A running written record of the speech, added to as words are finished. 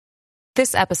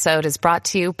This episode is brought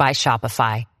to you by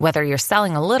Shopify. Whether you're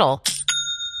selling a little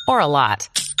or a lot,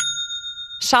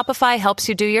 Shopify helps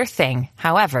you do your thing,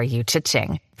 however you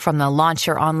cha-ching. From the launch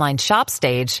your online shop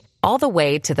stage, all the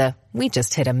way to the we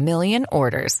just hit 1 million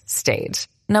orders stage.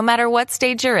 No matter what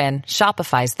stage you're in,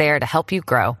 Shopify's there to help you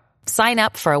grow. Sign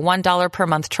up for a $1 per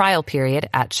month trial period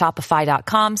at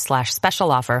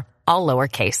shopify.com/special offer, all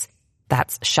lowercase.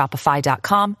 That's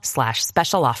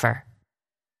shopify.com/special offer.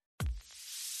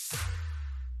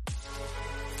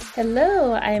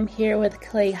 Hello, I am here with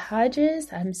Clay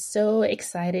Hodges. I'm so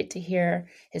excited to hear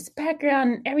his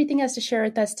background and everything he has to share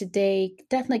with us today.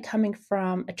 Definitely coming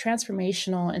from a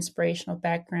transformational, inspirational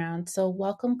background. So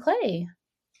welcome, Clay.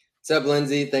 What's up,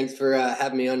 Lindsay? Thanks for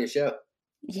having me on your show.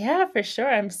 Yeah, for sure.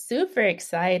 I'm super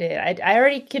excited. I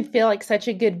already can feel like such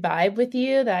a good vibe with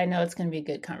you that I know it's going to be a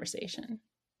good conversation.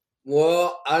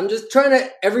 Well, I'm just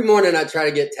every morning I try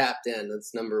to get tapped in.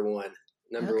 That's number one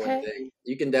thing.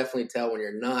 You can definitely tell when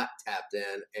you're not tapped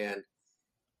in, and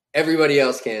everybody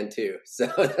else can too. So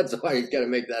that's why you got to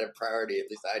make that a priority. At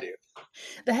least I do.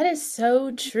 That is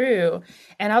so true.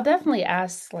 And I'll definitely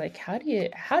ask, like, how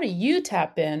do you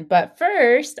tap in? But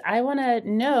first, I want to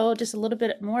know just a little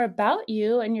bit more about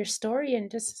you and your story and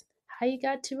just how you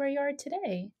got to where you are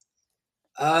today.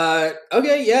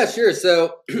 Okay, yeah, sure.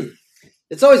 So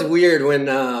it's always weird when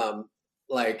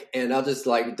and I'll just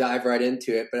dive right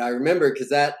into it. But I remember because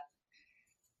that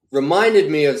reminded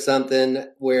me of something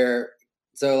where,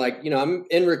 I'm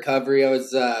in recovery. I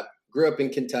was grew up in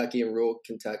Kentucky, in rural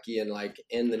Kentucky, and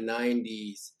in the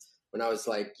 90s when I was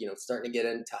starting to get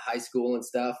into high school and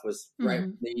stuff was right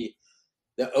when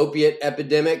the opiate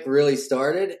epidemic really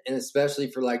started, and especially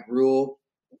for rural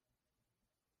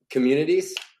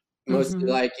communities. Mostly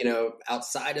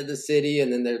outside of the city,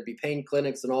 and then there'd be pain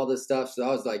clinics and all this stuff. So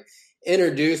I was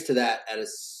introduced to that at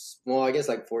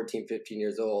 14, 15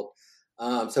 years old.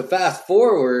 So fast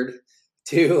forward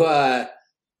to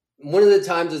one of the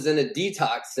times I was in a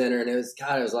detox center, and it was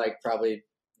probably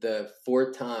the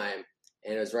fourth time,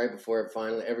 and it was right before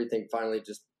everything finally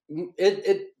just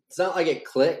it's not like it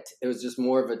clicked. It was just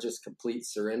more of a just complete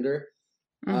surrender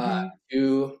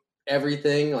to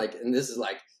everything. And this is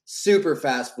super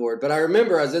fast forward, but I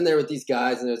remember I was in there with these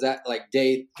guys, and it was at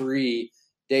day 3,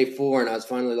 day 4, and I was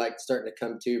finally starting to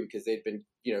come to because they'd been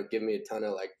giving me a ton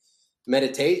of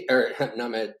medication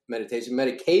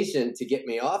to get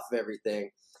me off of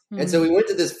everything. And so we went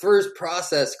to this first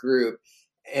process group,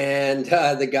 and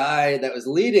the guy that was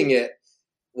leading it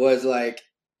was all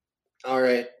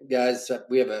right, guys,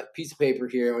 we have a piece of paper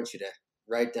here. I want you to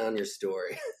write down your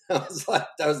story. There's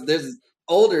this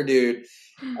older dude,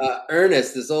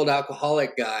 Ernest, this old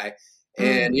alcoholic guy.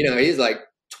 And, he's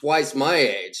twice my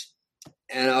age.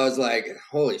 And I was like,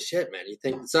 holy shit, man,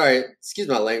 sorry, excuse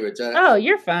my language. Oh,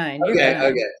 you're fine.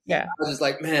 Okay. Yeah. I was just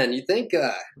like, man, you think,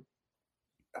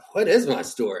 what is my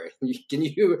story? Can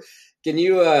you,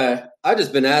 I've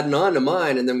just been adding on to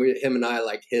mine. And then him and I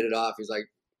hit it off. He's like,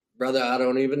 brother, I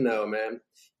don't even know, man.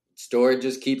 Story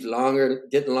just keeps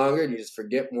getting longer, and you just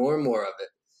forget more and more of it.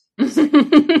 I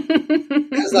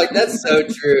was like, that's so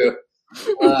true.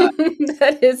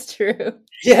 That is true.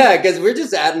 Yeah, because we're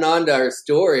just adding on to our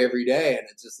story every day. And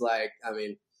it's just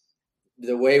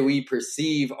the way we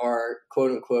perceive our quote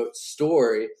unquote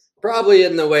story probably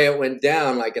in the way it went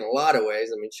down, in a lot of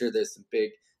ways. I mean, sure, there's some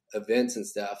big events and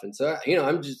stuff. And so,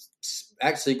 I'm just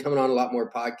actually coming on a lot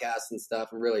more podcasts and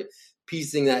stuff and really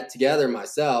piecing that together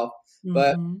myself.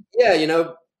 But yeah,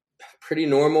 pretty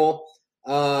normal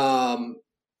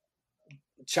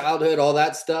childhood, all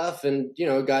that stuff. And,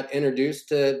 got introduced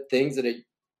to things at a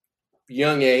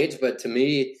young age, but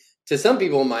to some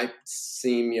people it might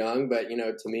seem young, but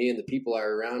to me and the people I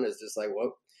were around is just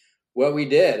what we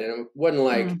did. And it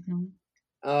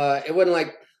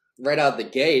wasn't right out the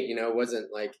gate, it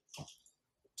wasn't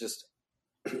just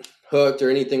hooked or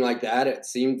anything like that. It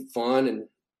seemed fun and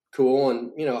cool.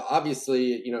 And,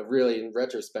 obviously, really in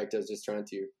retrospect, I was just trying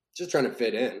to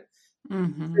fit in.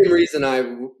 Same reason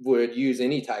I would use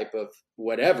any type of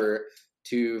whatever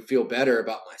to feel better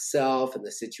about myself and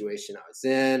the situation I was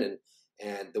in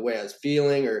and the way I was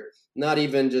feeling, or not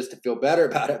even just to feel better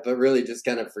about it, but really just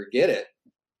kind of forget it.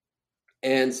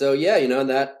 And so, yeah,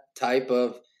 that type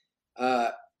of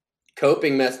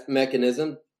coping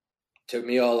mechanism took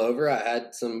me all over. I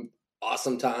had some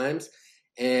awesome times,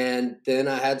 and then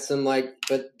I had some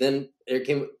but then there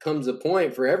comes a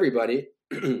point for everybody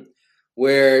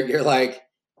where you're like,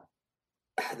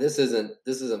 this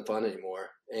isn't fun anymore.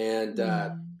 And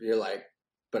you're like,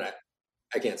 but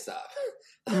I can't stop.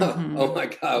 Oh my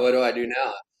God, what do I do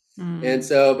now? And Mm.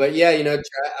 so, but yeah,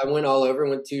 I went all over,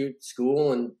 went to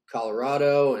school in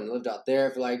Colorado and lived out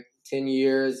there for like 10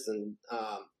 years. And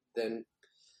then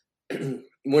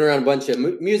went around a bunch of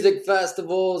music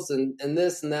festivals and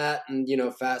this and that. And,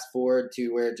 fast forward to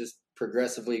where it just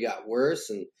progressively got worse.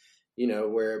 And,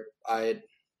 where I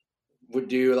would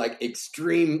do like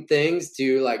extreme things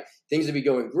to like things would be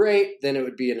going great. Then it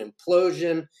would be an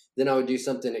implosion. Then I would do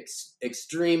something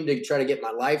extreme to try to get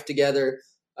my life together.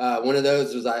 One of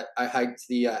those was I hiked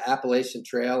the Appalachian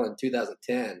Trail in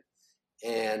 2010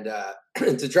 and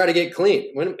to try to get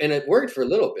clean. And it worked for a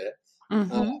little bit,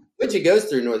 Mm-hmm. which it goes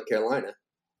through North Carolina,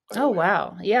 by the Oh, way.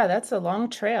 wow. Yeah, that's a long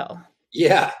trail.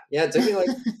 Yeah, yeah. It took me like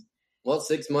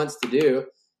 6 months to do,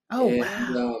 Oh, and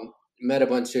wow. met a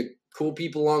bunch of cool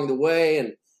people along the way,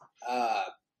 and uh,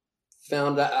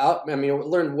 found out. I mean, I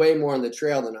learned way more on the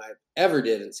trail than I ever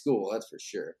did in school. That's for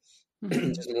sure.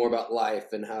 Mm-hmm. Just more about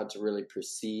life and how to really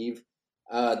perceive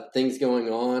things going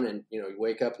on. And you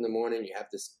wake up in the morning, you have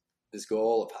this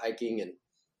goal of hiking,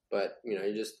 but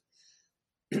you're just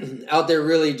out there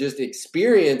really just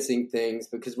experiencing things.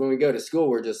 Because when we go to school,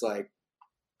 we're just like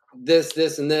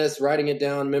this, and this, writing it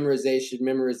down,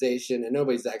 memorization, and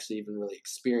nobody's actually even really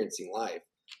experiencing life.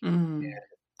 Mm.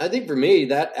 I think for me,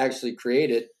 that actually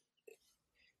created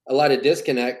a lot of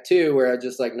disconnect too, where I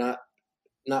just like not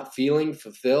feeling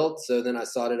fulfilled. So then I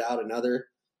sought it out in other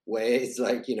ways,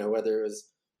 like whether it was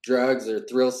drugs or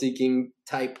thrill seeking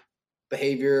type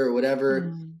behavior or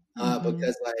whatever, Mm-hmm.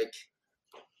 because like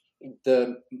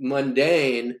the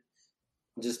mundane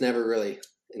just never really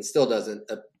and still doesn't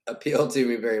appeal to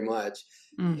me very much.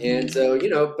 And Mm-hmm.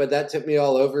 so but that took me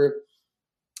all over.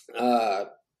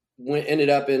 Ended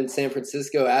up in San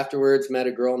Francisco afterwards. Met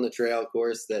a girl on the trail, of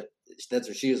course. That's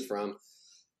where she was from.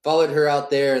 Followed her out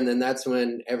there, and then that's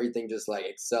when everything just like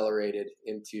accelerated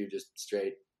into just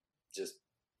straight, just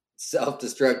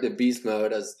self-destructive beast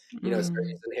mode. As started Mm.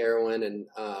 using heroin and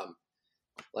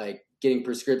like getting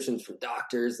prescriptions from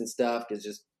doctors and stuff is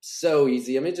just so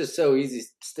easy. I mean, just so easy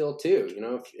still too.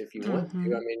 If you want to. I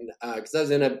Mm-hmm. mean, because I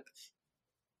was in a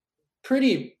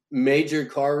pretty major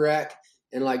car wreck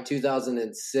in like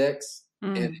 2006,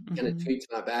 and it kind of Mm-hmm. tweaked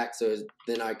my back. So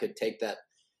then I could take that.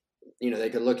 They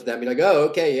could look at that and be like, "Oh,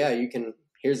 okay, yeah, you can.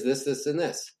 Here's this, and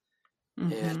this."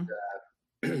 And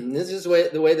Mm-hmm. this is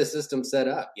the way the system's set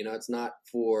up. It's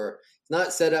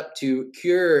not set up to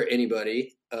cure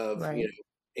anybody of Right.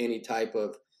 any type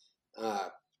of uh,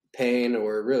 pain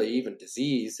or really even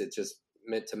disease. It's just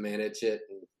meant to manage it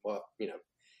and, well,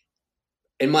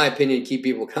 in my opinion, keep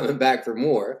people coming back for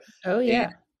more. Oh, And yeah.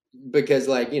 because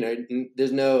like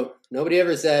there's nobody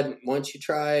ever said once you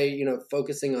try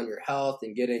focusing on your health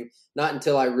and getting, not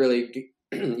until I really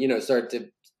started to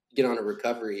get on a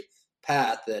recovery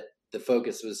path, that the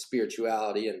focus was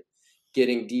spirituality and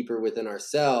getting deeper within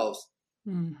ourselves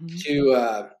Mm-hmm.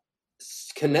 to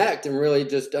connect and really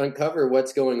just uncover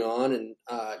what's going on, and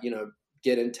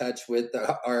get in touch with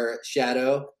our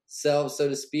shadow selves, so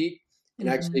to speak, and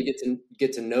Mm-hmm. actually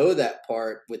get to know that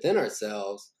part within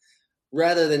ourselves,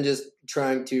 rather than just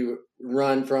trying to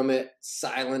run from it,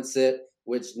 silence it,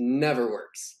 which never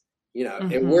works. It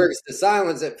Mm-hmm. works to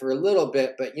silence it for a little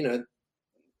bit, but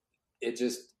it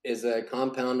just is a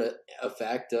compound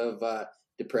effect of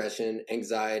depression,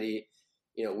 anxiety,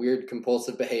 weird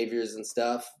compulsive behaviors and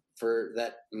stuff for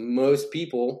that most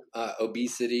people,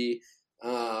 obesity,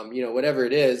 whatever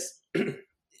it is,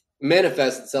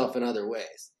 manifests itself in other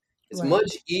ways. It's Right.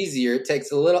 much easier. It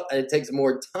takes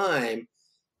more time,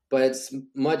 but it's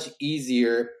much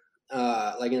easier.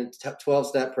 Like in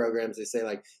 12-step programs, they say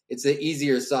like it's the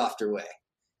easier, softer way,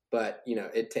 but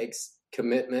it takes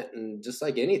commitment, and just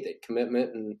like anything,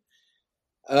 commitment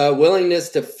and willingness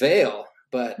to fail,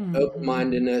 but Mm-hmm.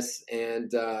 open-mindedness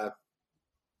and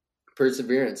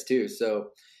perseverance too.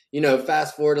 So,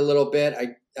 fast forward a little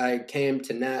bit, I came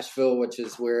to Nashville, which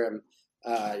is where I'm,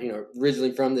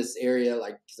 originally from, this area,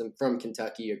 like, because I'm from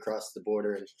Kentucky across the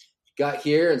border, and got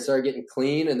here and started getting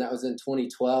clean, and that was in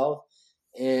 2012,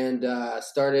 and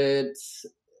started,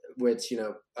 which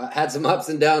had some ups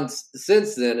and downs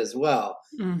since then as well.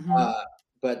 Mm-hmm. Uh,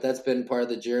 but that's been part of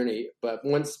the journey. But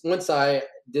once I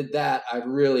did that, I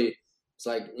really, it's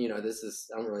like, I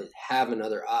don't really have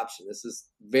another option. This is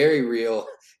very real.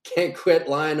 Can't quit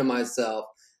lying to myself.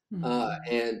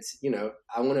 Mm-hmm. And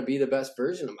I want to be the best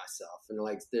version of myself. And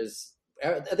like,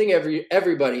 I think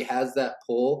everybody has that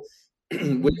pull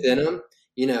Mm-hmm. within them.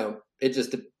 It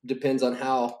just depends on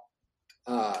how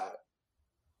uh,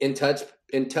 in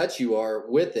touch you are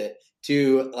with it,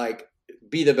 to like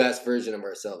be the best version of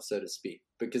ourselves, so to speak,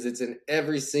 because it's in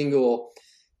every single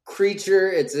creature,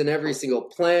 it's in every single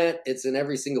plant, it's in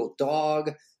every single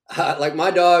dog, Like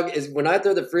my dog is, when I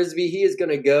throw the Frisbee, he is going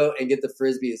to go and get the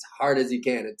Frisbee as hard as he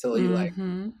can until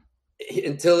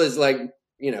until his like,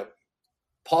 you know,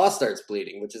 paw starts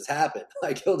bleeding, which has happened.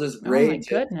 Like he'll just Oh my rage.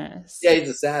 goodness. Yeah, he's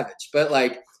a savage. But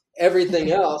like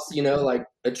everything else, you know, like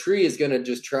a tree is going to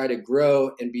just try to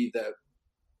grow and be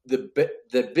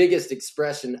the biggest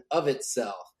expression of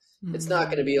itself. It's not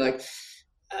going to be like,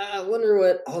 I wonder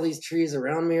what all these trees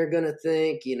around me are going to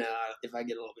think. You know, if I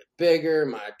get a little bit bigger,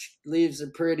 my leaves are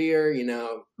prettier, you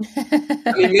know.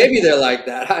 I mean, maybe they're like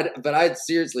that, but I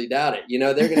seriously doubt it. You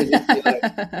know, they're going to just be like,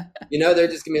 you know, they're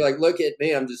just going to be like, look at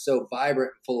me. I'm just so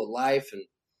vibrant, full of life. And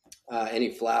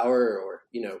any flower or,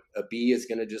 you know, a bee is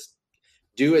going to just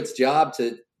do its job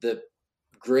to the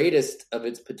greatest of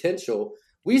its potential.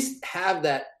 We have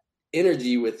that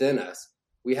energy within us.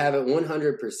 We have it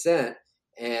 100%.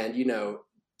 And, you know,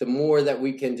 the more that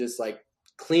we can just like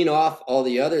clean off all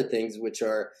the other things, which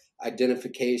are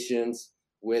identifications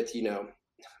with, you know,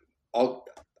 all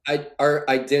our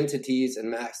identities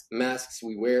and masks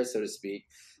we wear, so to speak,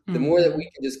 the more that we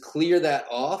can just clear that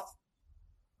off,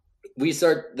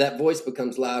 that voice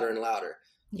becomes louder and louder.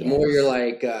 The more you're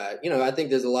like, you know, I think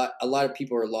there's a lot of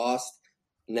people are lost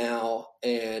now,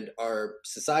 and our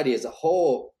society as a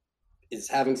whole is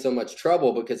having so much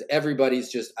trouble because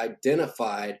everybody's just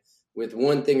identified with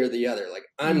one thing or the other. Like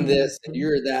I'm this and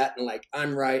you're that, and like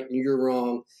I'm right and you're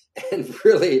wrong. And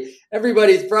really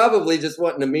everybody's probably just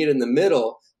wanting to meet in the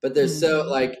middle, but they're so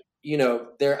like, you know,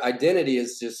 their identity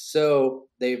is just so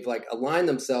they've like aligned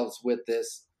themselves with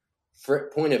this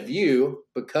point of view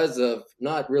because of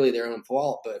not really their own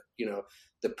fault, but, you know,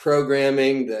 the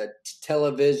programming, the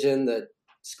television, the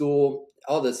school,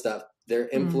 all this stuff, their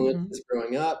influences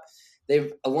growing up.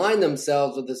 They've aligned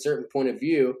themselves with a certain point of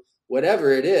view,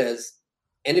 whatever it is.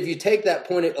 And if you take that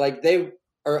point, like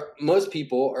most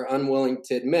people are unwilling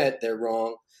to admit they're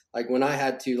wrong. Like when I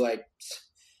had to like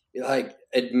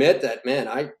admit that,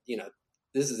 man, you know,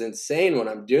 this is insane what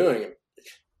I'm doing.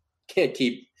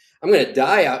 I'm going to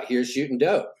die out here shooting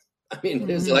dope. I mean,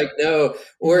 there's like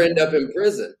or end up in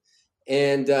prison.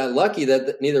 And lucky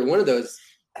that neither one of those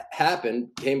happened,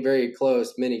 came very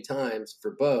close many times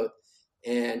for both.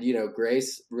 And, you know,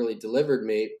 grace really delivered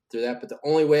me through that. But the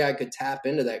only way I could tap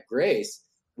into that grace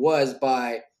was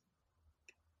by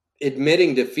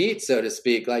admitting defeat, so to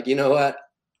speak. Like, you know what?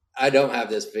 I don't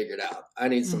have this figured out. I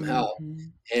need some help.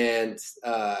 And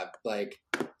like,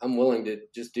 I'm willing to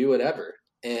just do whatever.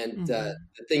 And the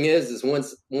thing is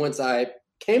once I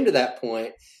came to that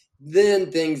point, then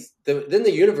then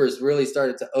the universe really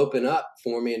started to open up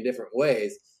for me in different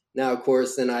ways. Now, of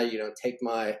course, then I, you know, take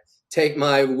my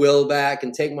will back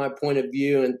and take my point of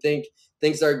view and think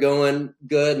things start going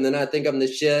good. And then I think I'm the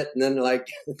shit. And then like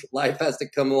life has to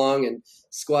come along and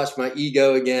squash my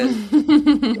ego again.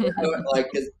 You know, like,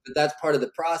 that's part of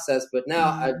the process. But now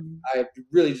I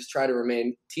really just try to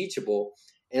remain teachable.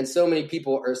 And so many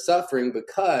people are suffering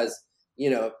because, you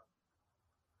know,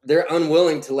 they're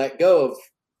unwilling to let go of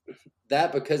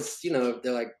that because, you know,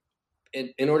 they're like,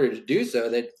 in order to do so,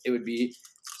 that it would be,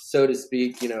 so to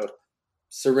speak, you know,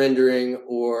 surrendering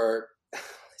or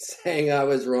saying I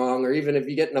was wrong. Or even if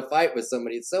you get in a fight with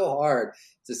somebody, it's so hard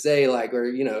to say like, or,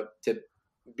 you know, to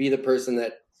be the person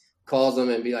that calls them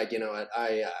and be like, you know what,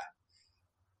 I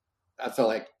felt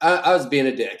like I was being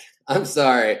a dick. I'm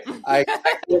sorry. I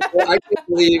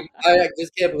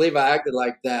just can't believe I acted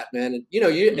like that, man. And, you know,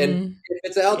 and if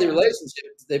it's a healthy relationship,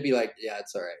 they'd be like, yeah,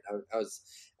 it's all right. I was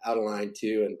out of line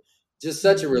too. And just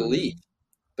such a relief.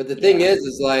 But the thing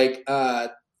is like,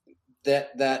 that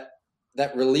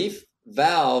relief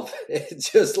valve,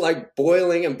 it's just like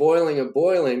boiling and boiling and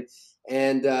boiling.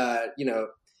 And, you know,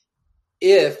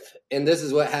 and this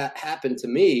is what happened to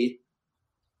me,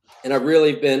 and I've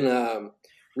really been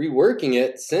reworking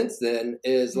it since then,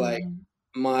 is like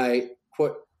my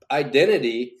quote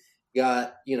identity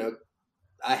got, you know,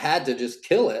 I had to just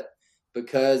kill it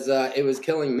because it was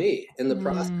killing me in the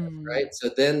process, right? So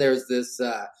then there's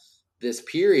this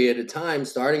period of time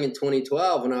starting in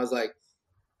 2012 when I was like,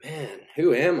 man,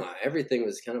 who am I? Everything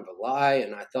was kind of a lie.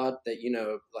 And I thought that, you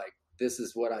know, like, this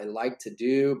is what I like to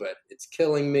do, but it's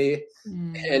killing me.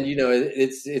 And, you know,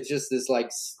 it's just this like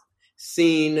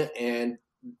scene. And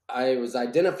I was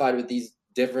identified with these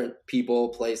different people,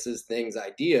 places, things,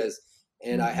 ideas.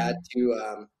 And I had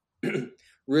to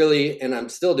really, and I'm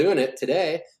still doing it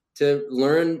today, to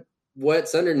learn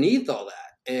what's underneath all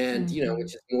that. And, you know,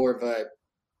 which is more of a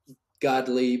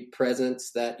godly presence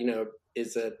that, you know,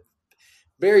 is a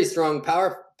very strong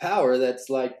power that's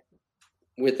like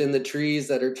within the trees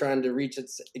that are trying to reach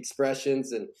its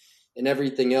expressions and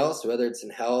everything else, whether it's in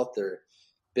health or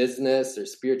business or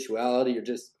spirituality or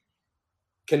just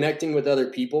connecting with other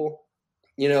people,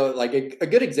 like a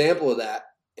good example of that.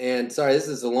 And sorry, this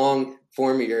is a long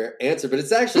form of your answer, but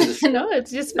it's actually No,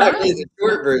 it's just actually fine. the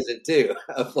short version too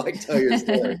of like tell your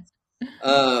story.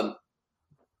 Um,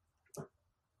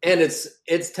 and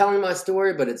it's telling my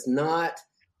story, but it's not.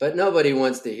 But nobody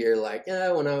wants to hear like,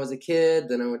 yeah, when I was a kid,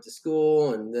 then I went to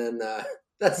school, and then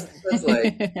that's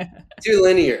like too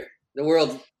linear. The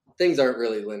world, things aren't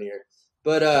really linear.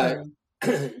 But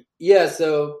True. yeah,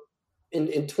 so in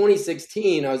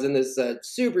 2016, I was in this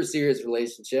super serious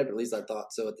relationship. At least I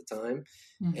thought so at the time.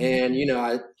 Mhm. And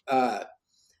I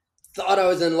thought I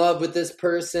was in love with this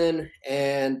person,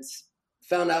 and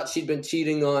found out she'd been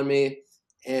cheating on me,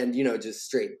 and just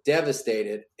straight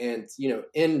devastated. And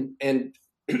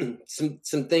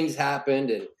some things happened,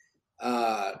 and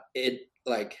it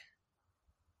like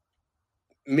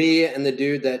me and the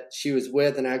dude that she was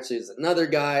with, and actually is another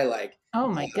guy, like Oh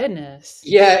my goodness.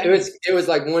 yeah, it was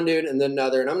like one dude and then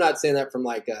another. And I'm not saying that from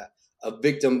like a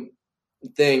victim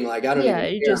thing, like I don't Yeah,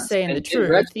 even you're care. just saying the And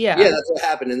truth. yeah, Yeah. that's what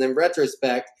happened. And then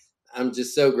retrospect, I'm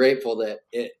just so grateful that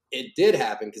it did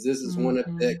happen, because this is one of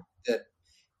Mhm. the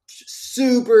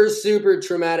super super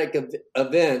traumatic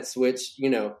events, which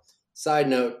side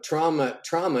note, trauma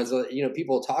is,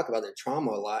 people talk about their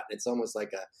trauma a lot, and it's almost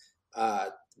like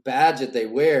a badge that they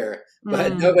wear,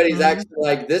 but nobody's Mhm. actually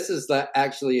like, this is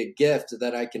actually a gift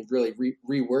that I can really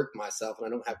rework myself, and I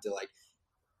don't have to like,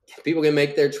 people can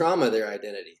make their trauma their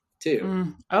identity too.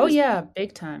 Mm. Oh yeah,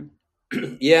 big time.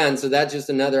 Yeah, and so that's just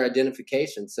another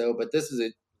identification. So, but this is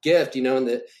a gift, and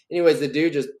anyways, the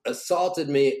dude just assaulted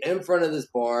me in front of this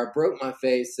bar, broke my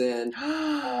face in.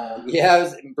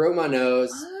 Yeah, broke my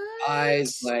nose,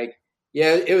 eyes, What? like,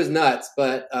 yeah, it was nuts.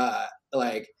 But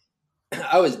like,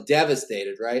 I was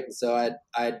devastated, right? And so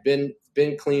I'd been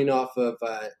clean off of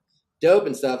dope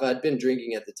and stuff. I'd been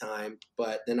drinking at the time,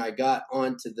 but then I got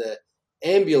onto the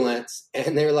ambulance,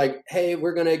 and they're like, "Hey,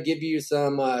 we're gonna give you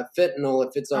some fentanyl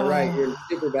if it's all right. You're in Oh.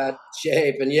 super bad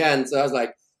shape." And yeah, and so I was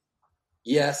like,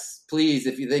 "Yes, please,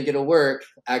 if you think it'll work,"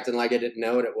 acting like I didn't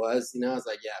know what it was. I was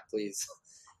like, "Yeah, please."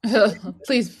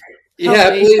 Please help Yeah,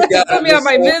 me. please, God, Put I'm me out of just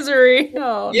my so. misery.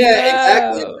 Oh Yeah,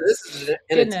 exactly. So no. this is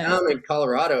in a Goodness. town in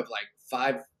Colorado of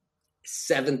like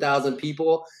 7,000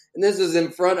 people, and this is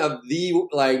in front of the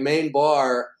like main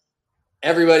bar.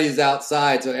 Everybody's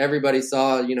outside, so everybody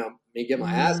saw me get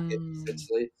my ass kicked Mm.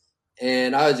 essentially,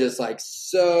 and I was just like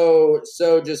so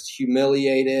just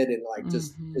humiliated, and like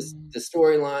just Mhm. the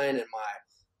storyline in my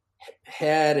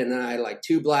head, and then I had like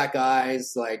two black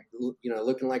eyes, like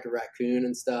looking like a raccoon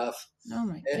and stuff. Oh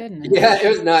my Yeah, it goodness.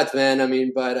 was nuts, man. I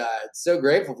mean, but so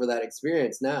grateful for that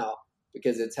experience now,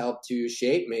 because it's helped to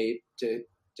shape me to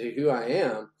who I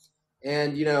am.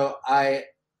 And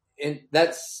and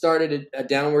that started a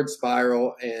downward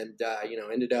spiral, and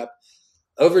ended up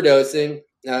overdosing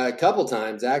a couple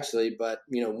times actually. But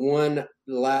the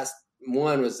last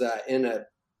one was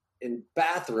in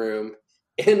bathroom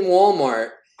in Walmart,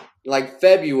 like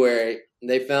February.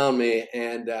 They found me,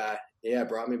 and yeah,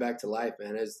 brought me back to life,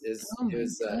 man. Oh It my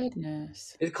was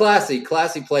goodness. it's classy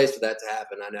place for that to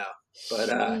happen. I know, but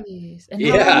Jeez. And how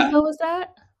long yeah, ago was that?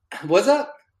 what's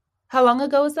up? How long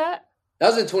ago was that? That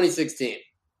was in 2016.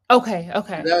 Okay,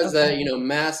 okay, That was a okay.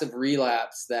 massive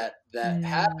relapse that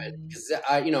happened, Mm. because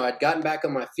I'd gotten back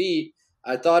on my feet.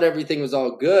 I thought everything was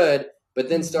all good, but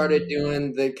then started Mhm.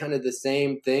 doing the kind of the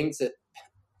same things, that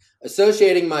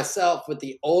associating myself with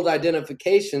the old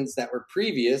identifications that were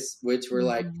previous, which were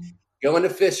like Mhm. going to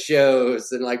fish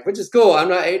shows, and like, which is cool. I'm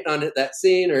not hating on it, that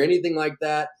scene or anything like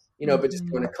that, but just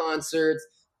going to Mhm. concerts,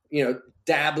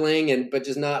 dabbling, and but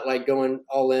just not like going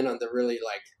all in on the really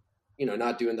like,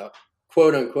 not doing the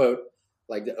quote unquote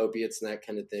like the opiates and that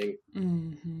kind of thing.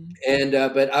 Mhm. And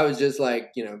but I was just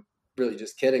like, really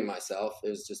just kidding myself. It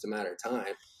was just a matter of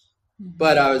time.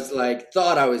 But Mhm. I was like,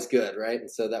 thought I was good, right?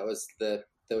 And so that was the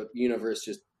universe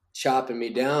just chopping me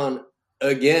down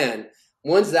again.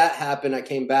 Once that happened, I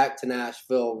came back to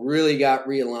Nashville, really got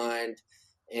realigned,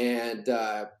 and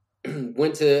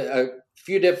went to a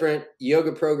few different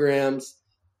yoga programs.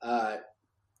 Uh,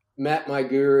 Met my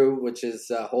guru, which is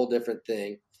a whole different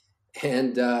thing,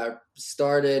 and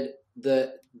started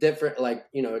the different, like,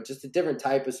 just a different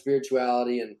type of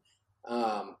spirituality, and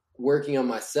working on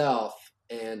myself.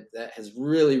 And that has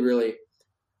really, really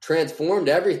transformed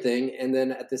everything. And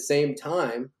then at the same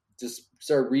time, just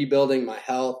started rebuilding my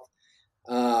health,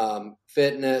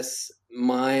 fitness,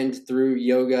 mind through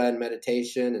yoga and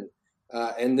meditation,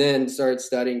 and then started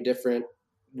studying different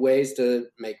ways to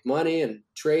make money and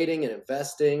trading and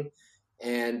investing.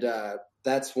 And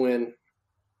that's when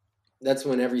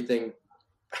everything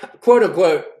quote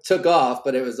unquote took off,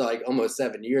 but it was like almost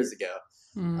 7 years ago.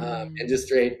 and Mm. just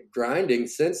straight grinding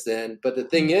since then. But the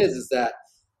thing is that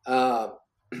uh,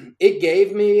 it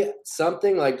gave me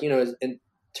something like, in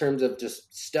terms of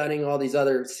just studying all these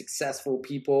other successful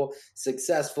people,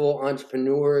 successful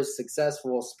entrepreneurs,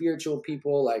 successful spiritual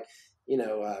people like,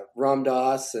 Ram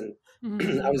Dass. And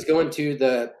I Mm-hmm. was going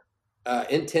to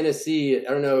in Tennessee. I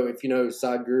don't know if you know who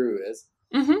Sadhguru is.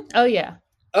 Mm-hmm. Oh yeah,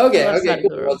 I Okay, love okay,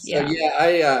 cool. Well, Sadhguru. so Yeah.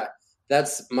 yeah,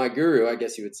 that's my guru, I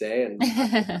guess you would say. And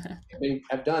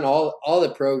I've done all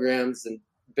the programs and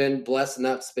been blessed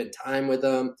enough to spend time with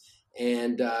him,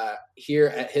 and here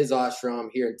at his ashram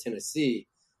here in Tennessee,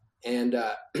 and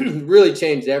really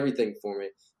changed everything for me.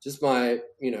 Just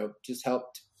just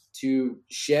helped to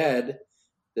shed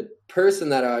the person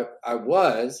that I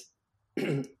was.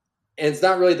 And it's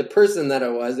not really the person that I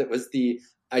was, it was the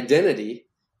identity,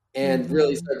 and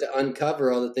really Mm-hmm. start to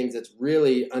uncover all the things that's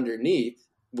really underneath,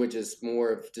 which is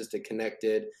more of just a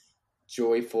connected,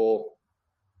 joyful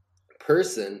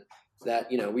person that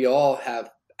we all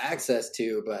have access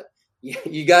to. But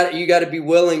you got to be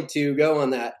willing to go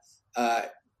on that uh,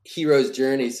 hero's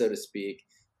journey, so to speak,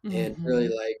 and really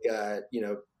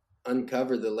Mm-hmm.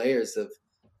 uncover the layers of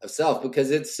self,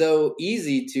 because it's so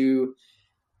easy to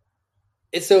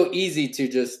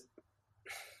just.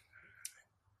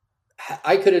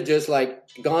 I could have just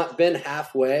been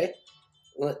halfway.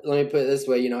 Let me put it this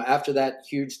way, after that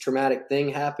huge traumatic thing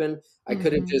happened, I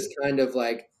could have Mm-hmm. just kind of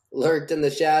lurked in the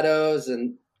shadows.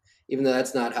 And even though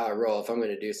that's not how I roll, if I'm going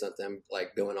to do something, I'm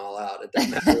going all out. It doesn't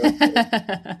matter what it is,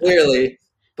 clearly.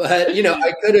 But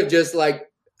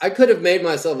I could have made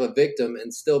myself a victim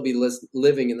and still be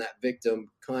living in that victim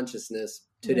consciousness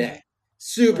today, Right.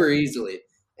 super Right. easily.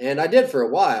 And I did for a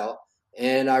while,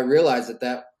 and I realized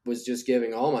that was just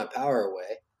giving all my power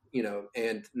away,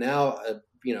 and now,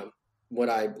 what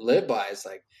I live by is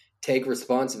take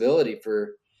responsibility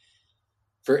for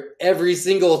every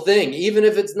single thing, even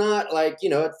if it's not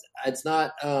it's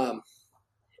not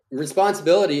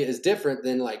responsibility is different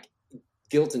than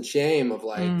guilt and shame of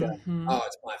Mm-hmm. oh,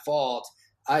 it's my fault.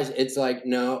 It's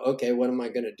no, okay, what am I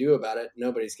going to do about it?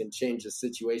 Nobody's going to change the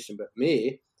situation but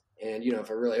me. And if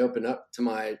I really open up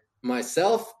to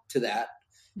myself to that,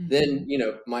 then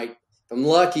Mm-hmm. might, if I'm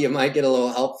lucky, I might get a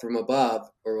little help from above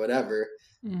or whatever.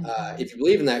 Mm-hmm. If you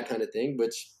believe in that kind of thing,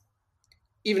 which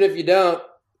even if you don't,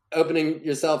 opening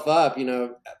yourself up,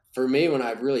 for me, when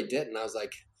I really didn't, I was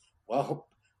like, well,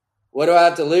 what do I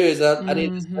have to lose? I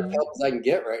need as much Mm-hmm. help as I can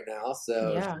get right now.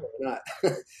 So Yeah, sure, why not?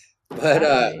 But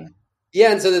exactly.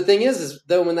 yeah, and so the thing is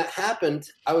though, when that happened,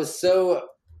 I was so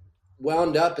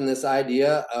wound up in this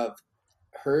idea of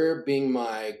her being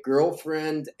my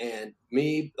girlfriend and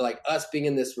me, us being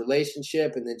in this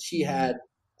relationship, and then she Mm-hmm. had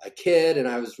a kid, and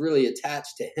I was really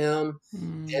attached to him.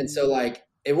 And Mm-hmm. so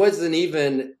it wasn't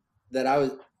even that I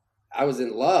was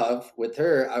in love with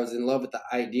her. I was in love with the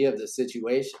idea of the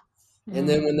situation. And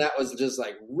then when that was just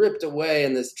ripped away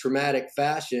in this traumatic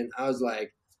fashion, I was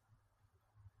like,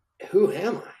 who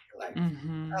am I?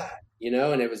 Mm-hmm. God,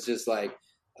 and it was just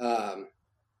um,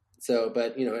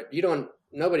 but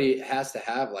nobody has to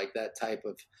have that type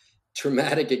of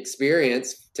traumatic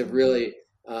experience to really,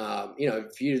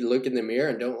 if you look in the mirror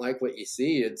and don't like what you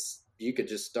see, you could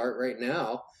just start right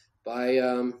now by,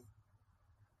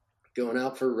 going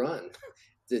out for a run.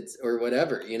 Or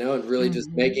whatever, and really just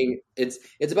Mm-hmm. making it's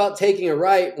about taking a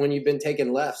right when you've been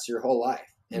taking lefts your whole life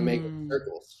and making Mm-hmm.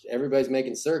 circles. Everybody's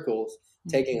making circles,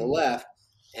 taking a Mm-hmm. left,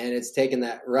 and it's taking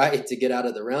that right to get out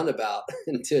of the roundabout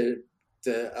and to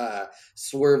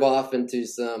swerve off into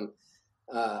some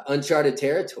uncharted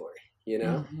territory,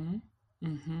 Mm-hmm.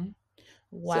 Mm-hmm.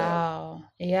 So Wow.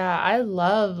 Yeah, I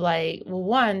love well,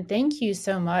 one, thank you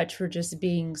so much for just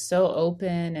being so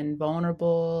open and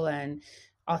vulnerable and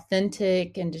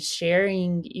authentic and just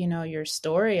sharing, your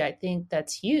story. I think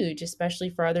that's huge, especially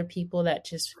for other people that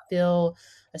just feel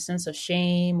a sense of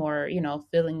shame or,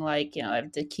 feeling like, I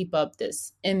have to keep up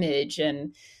this image.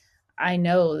 And I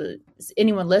know that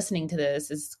anyone listening to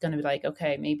this is going to be like,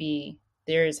 okay, maybe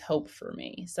there is hope for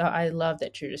me. So I love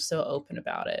that you're just so open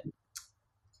about it.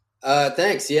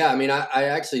 thanks. Yeah, I mean, I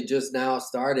actually just now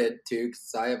started to,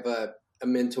 because I have a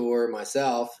mentor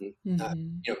myself, and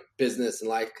Mm-hmm. business and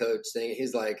life coach thing.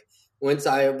 He's like, once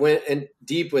I went in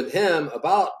deep with him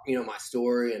about my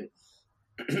story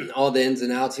and all the ins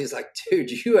and outs, he's like,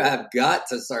 dude, you have got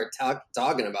to start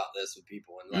talking about this with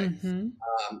people. And Mm-hmm.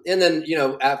 and then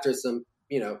after some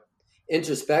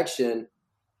introspection,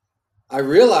 I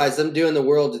realize I'm doing the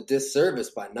world a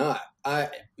disservice by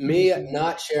me Mm-hmm.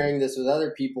 not sharing this with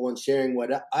other people and sharing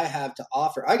what I have to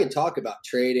offer. I can talk about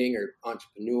trading or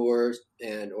entrepreneurs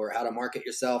or how to market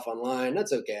yourself online.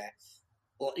 That's okay.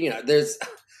 Well, there's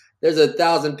there's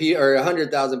 1,000 people or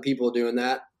 100,000 people doing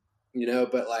that, you know,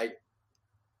 but like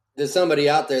there's somebody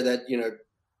out there that, you know,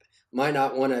 might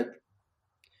not want to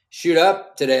shoot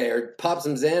up today or pop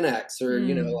some Xanax or,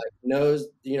 you know, like knows,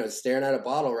 you know, staring at a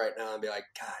bottle right now and be like,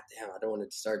 God damn, I don't want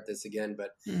to start this again, but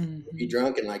be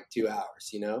drunk in like 2 hours,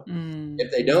 you know, if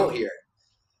they don't hear it.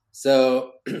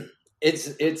 So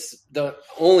it's the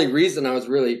only reason I was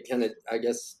really kind of, I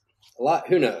guess a lot,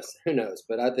 who knows,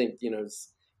 but I think, you know,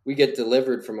 we get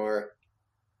delivered from our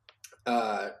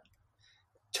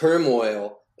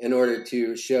turmoil in order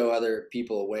to show other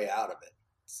people a way out of it.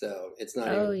 So it's not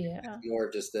it's more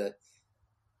of just a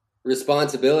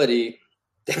responsibility.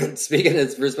 Speaking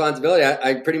of responsibility,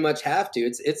 I pretty much have to.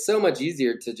 It's so much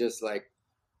easier to just like,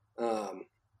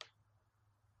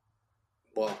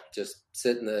 just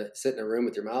sit in a room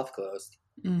with your mouth closed.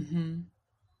 Mm-hmm.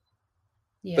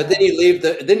 Yeah. But then you leave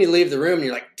the room and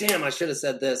you're like, damn, I should have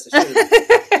said this.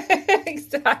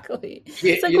 Exactly.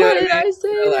 It's like, why did I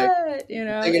say that? You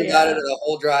know, thinking about it the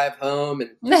whole drive home,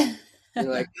 and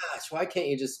you're like, gosh, why can't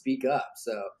you just speak up?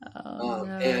 So,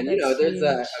 and you know, there's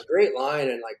a great line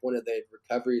in like one of the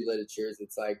recovery literatures.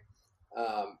 It's like,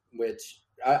 which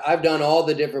I've done all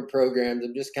the different programs.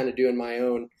 I'm just kind of doing my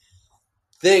own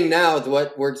thing now with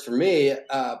what works for me.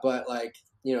 But like,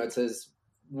 you know, it says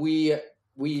we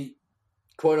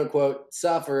quote unquote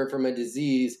suffer from a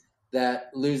disease that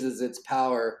loses its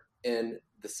power in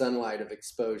the sunlight of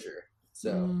exposure.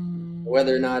 So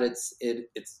whether or not it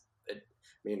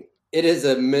is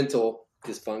a mental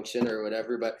dysfunction or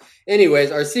whatever, but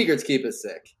anyways, our secrets keep us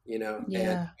sick, you know,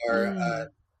 and our,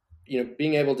 you know,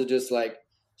 being able to just like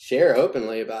share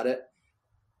openly about it,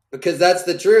 because that's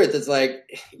the truth. It's like,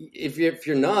 if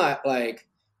you're not, like,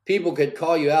 people could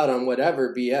call you out on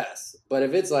whatever BS, but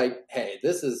if it's like, hey,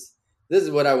 this is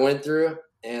what I went through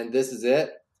and this is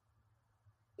it.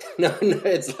 No,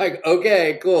 it's like,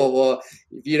 okay, cool. Well,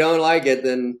 if you don't like it,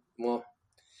 then, well,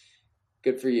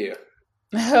 good for you.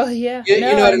 Oh yeah. You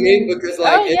know what I mean? Because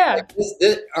like,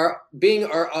 being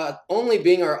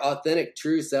our authentic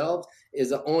true selves is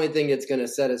the only thing that's going to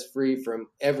set us free from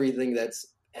everything that's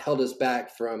held us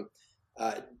back from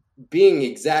being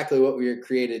exactly what we were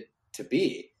created to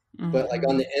be. Mm-hmm. But like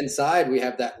on the inside, we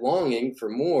have that longing for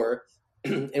more.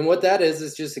 And what that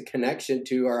is just a connection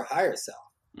to our higher self.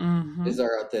 Mm-hmm. Is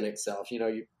our authentic self, you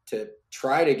know, to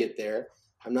try to get there.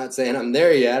 I'm not saying I'm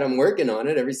there yet. I'm working on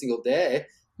it every single day.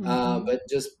 Mm-hmm. But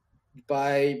just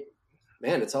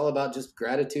it's all about just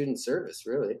gratitude and service,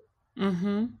 really.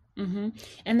 Mm-hmm. Mm-hmm.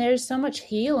 And there's so much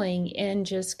healing in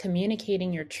just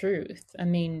communicating your truth. I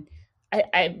mean,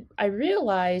 I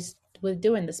realized with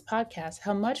doing this podcast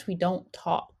how much we don't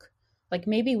talk. Like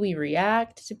maybe we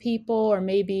react to people, or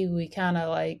maybe we kind of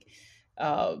like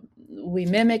we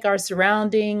mimic our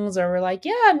surroundings, or we're like,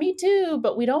 yeah, me too,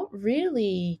 but we don't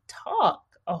really talk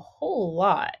a whole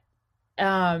lot.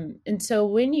 And so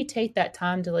when you take that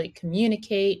time to like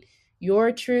communicate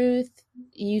your truth,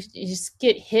 you just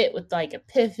get hit with like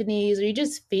epiphanies, or you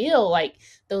just feel like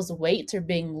those weights are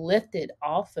being lifted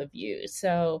off of you.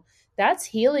 So that's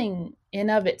healing in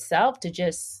of itself, to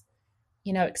just,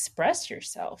 you know, express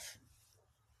yourself.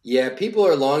 Yeah, people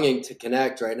are longing to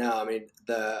connect right now. I mean,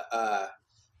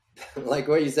 like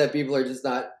what you said, people are just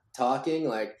not talking.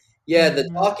 Like, yeah, the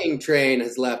talking train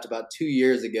has left about 2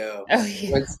 years ago. Oh,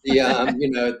 yeah. Once the you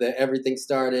know, everything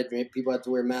started, people had to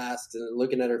wear masks and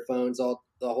looking at their phones the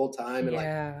whole time, and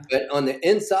like, but on the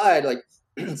inside, like,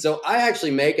 so I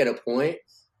actually make it a point,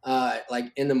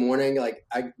 like in the morning, like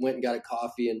I went and got a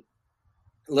coffee and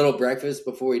a little breakfast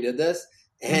before we did this,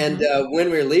 and when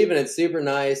we were leaving, it's super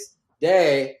nice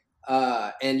day,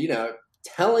 and you know,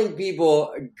 telling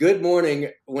people good morning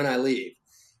when I leave.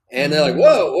 And they're like,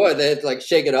 whoa, they have to like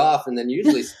shake it off and then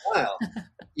usually smile.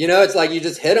 You know, it's like you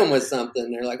just hit them with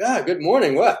something. They're like, good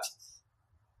morning, what?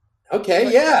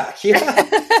 Okay, yeah. Get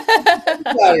out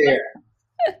of here.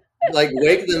 Like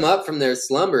wake them up from their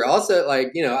slumber. Also,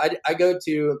 like, you know, I go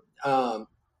to, I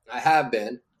have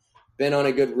been on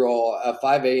a good roll, a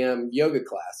 5 a.m. yoga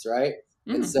class, right?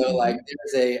 And so like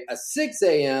there's a 6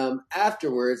 a.m.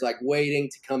 afterwards, like waiting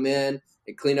to come in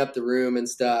and clean up the room and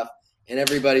stuff. And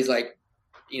everybody's like,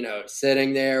 you know,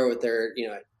 sitting there with their, you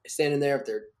know, standing there with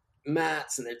their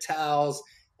mats and their towels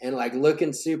and like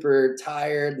looking super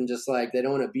tired and just like they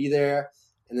don't want to be there.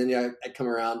 And then, you know, I come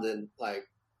around and like,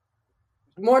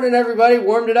 good morning, everybody.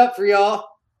 Warmed it up for y'all.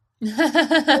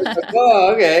 Like,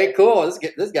 oh, okay, cool.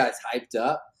 This guy's hyped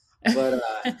up. But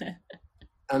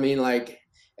I mean, like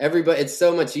everybody, it's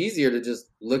so much easier to just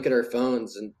look at our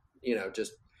phones and, you know,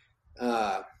 just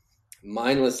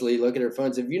mindlessly look at our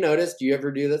phones. Have you noticed? Do you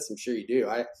ever do this? I'm sure you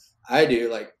do. I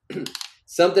do. Like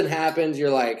something happens,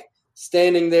 you're like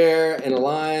standing there in a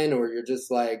line, or you're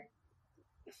just like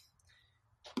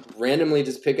randomly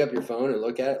just pick up your phone and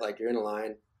look at it like you're in a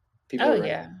line. People Oh are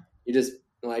yeah. you just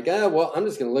like, well, I'm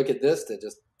just going to look at this to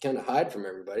just kind of hide from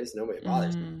everybody so nobody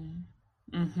bothers me.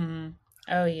 Mm-hmm.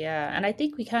 Oh yeah. And I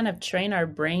think we kind of train our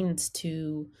brains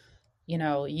to,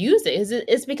 use it.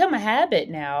 It's become a habit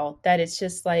now that it's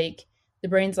just like the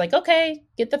brain's like, okay,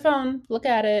 get the phone, look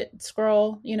at it,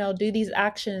 scroll, do these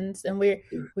actions. And we're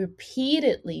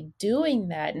repeatedly doing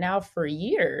that now for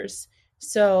years.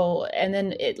 So, and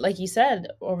then it, like you said,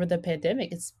 over the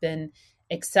pandemic, it's been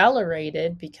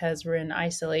accelerated because we're in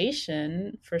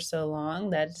isolation for so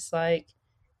long that it's like,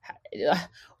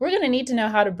 we're going to need to know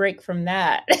how to break from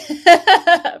that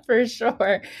for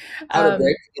sure. Um,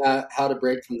 How to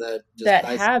break from the just that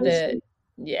isolation. habit.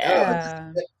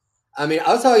 Yeah. I mean,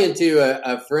 I was talking to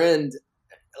a friend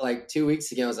like 2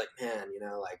 weeks ago. I was like, man,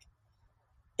 like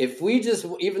if we just,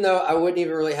 even though I wouldn't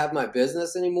even really have my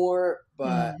business anymore,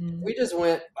 but if we just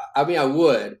went, I mean,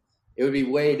 it would be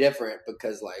way different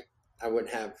because like I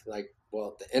wouldn't have like,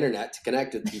 well, the internet to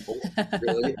connect with people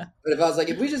really. But if I was like,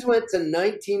 if we just went to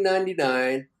 1999,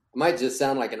 I might just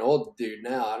sound like an old dude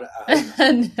now. I hope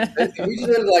not. If we just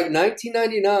went to like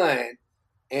 1999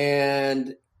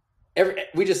 and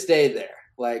we just stayed there.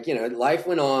 Like, life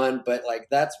went on, but like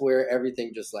that's where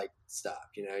everything just like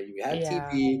stopped. You had Yeah.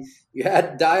 TV, you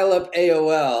had dial-up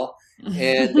AOL,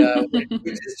 and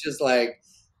it's just like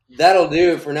that'll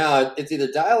do for now. It's either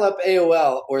dial-up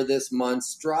AOL or this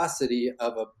monstrosity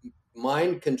of a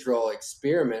mind control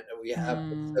experiment that we have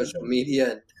with social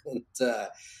media and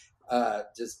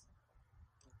just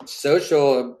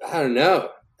social. I don't know.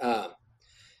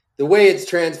 The way it's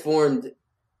transformed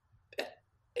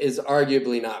is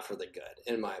arguably not for the good,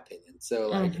 in my opinion. So,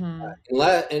 like,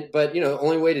 but the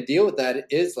only way to deal with that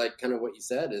is like kind of what you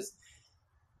said, is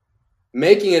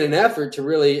making it an effort to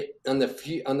really on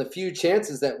the few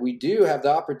chances that we do have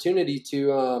the opportunity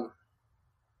to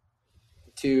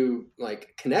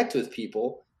like connect with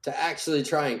people, to actually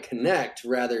try and connect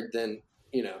rather than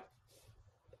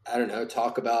I don't know,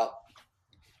 talk about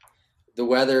the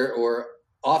weather or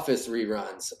Office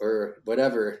reruns or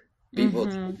whatever people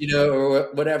or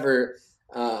whatever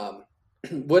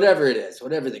whatever it is,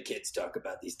 whatever the kids talk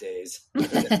about these days.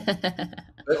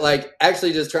 But like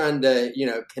actually just trying to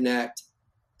connect,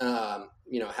 how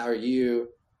are you,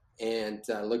 and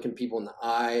looking people in the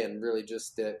eye, and really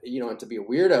just you don't have to be a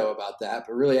weirdo about that,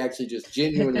 but really actually just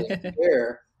genuinely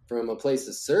care from a place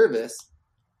of service.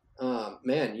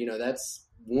 Man, that's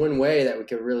one way that we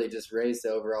could really just raise the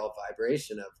overall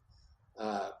vibration of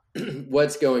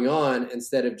what's going on,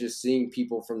 instead of just seeing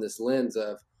people from this lens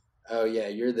of, oh yeah,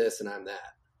 you're this and I'm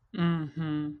that.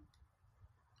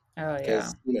 Oh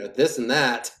Because yeah. this and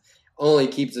that only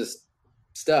keeps us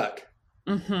stuck.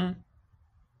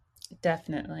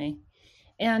 Definitely.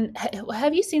 And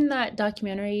have you seen that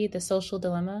documentary, The Social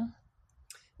Dilemma?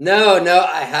 No,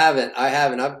 I haven't.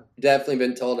 I've definitely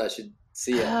been told I should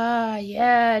see it.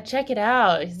 Yeah, check it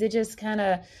out, because it just kind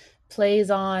of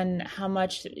plays on how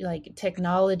much like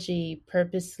technology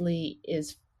purposely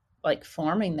is like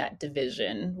forming that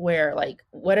division, where like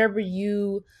whatever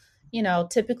you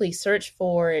typically search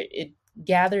for, it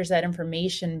gathers that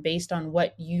information based on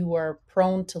what you are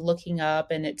prone to looking up,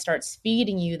 and it starts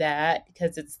feeding you that,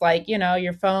 because it's like,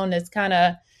 your phone is kind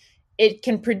of, it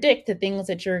can predict the things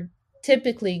that you're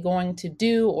typically going to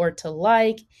do or to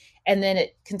like, and then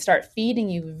it can start feeding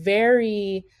you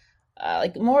very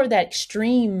like more of that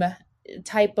extreme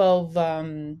type of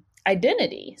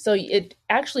identity. So it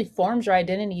actually forms your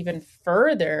identity even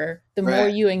further the more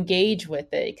Right. you engage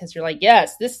with it, because you're like,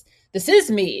 yes, this is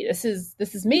me, this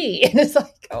is me. And it's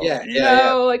like, oh Yeah.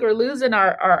 no, like we're losing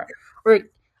we're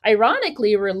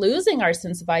ironically, we're losing our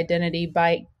sense of identity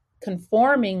by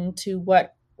conforming to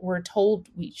what we're told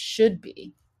we should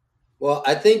be. Well,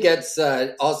 I think that's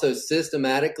also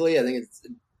systematically, I think it's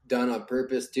done on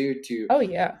purpose too, to Oh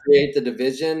yeah. create the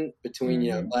division between,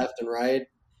 Mm-hmm. left and right,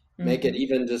 make it Mm-hmm.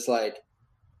 even just like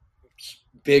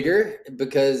bigger,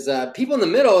 because people in the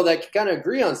middle that can kind of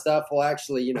agree on stuff will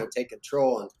actually, take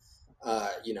control, and,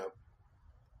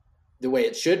 the way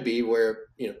it should be, where,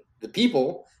 the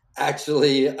people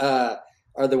actually are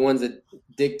the ones that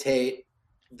dictate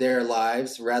their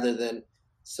lives rather than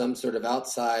some sort of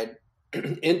outside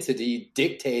entity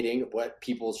dictating what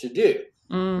people should do,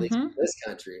 at least Mm-hmm. in this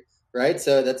country, right?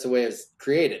 So that's the way it's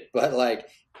created. But like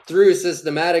through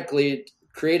systematically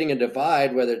creating a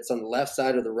divide, whether it's on the left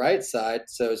side or the right side,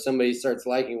 so somebody starts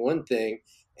liking one thing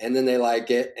and then they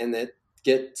like it and then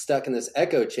get stuck in this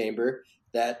echo chamber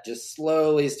that just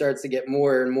slowly starts to get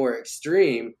more and more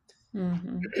extreme.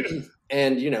 Mm-hmm.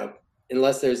 And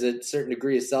unless there's a certain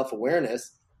degree of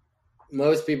self-awareness,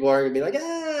 most people are going to be like,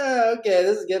 okay,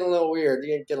 this is getting a little weird.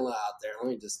 You're getting a little out there. Let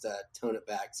me just tone it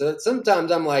back. So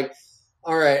sometimes I'm like,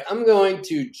 all right, I'm going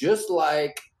to just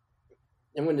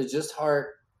heart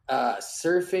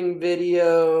surfing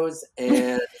videos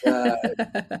and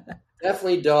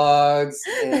definitely dogs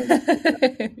and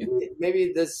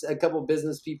maybe a couple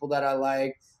business people that I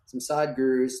like, some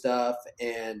Sadhguru stuff,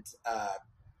 and I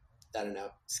don't know,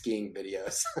 skiing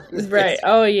videos. Right.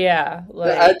 Oh yeah.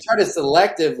 I try to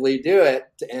selectively do it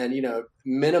and,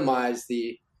 minimize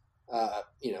the,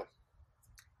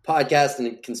 podcast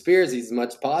and conspiracies as much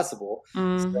as possible.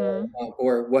 Mm-hmm. So,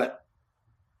 or what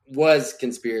was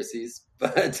conspiracies,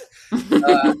 but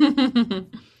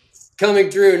coming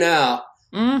true now.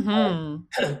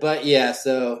 Mm-hmm. But yeah,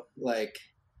 so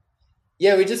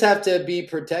we just have to be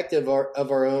protective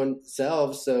of our own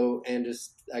selves. So, and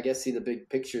just, I guess, see the big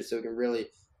picture so we can really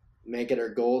make it our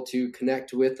goal to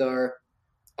connect with our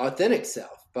authentic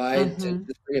self by to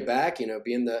just bring it back,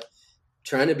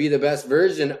 trying to be the best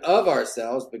version of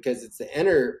ourselves, because it's the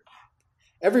inner.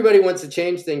 Everybody wants to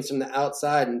change things from the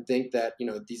outside and think that,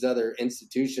 these other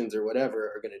institutions or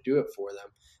whatever are going to do it for them.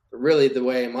 But really, the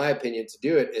way, in my opinion, to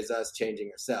do it is us changing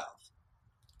ourselves.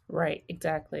 Right.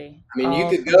 Exactly. I mean, you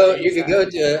could go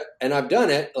to, and I've done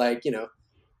it,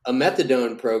 a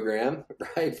methadone program,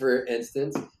 right, for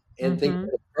instance, and think of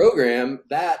a program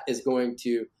that is going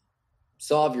to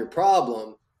solve your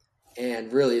problem,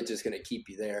 and really it's just going to keep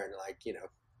you there and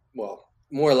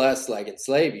more or less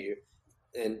enslave you,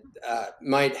 and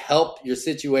might help your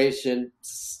situation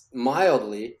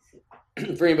mildly.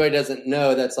 For anybody who doesn't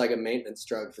know, that's like a maintenance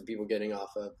drug for people getting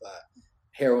off of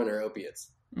heroin or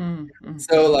opiates. Mm-hmm.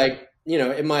 So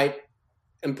it might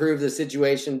improve the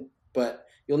situation, but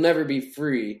you'll never be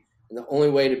free. And the only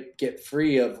way to get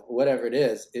free of whatever it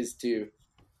is to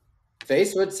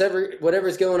face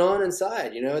whatever's going on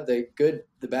inside, the good,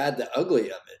 the bad, the ugly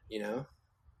of it,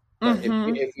 But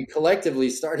if we collectively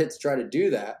started to try to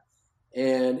do that,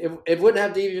 and it wouldn't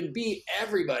have to even be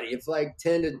everybody. If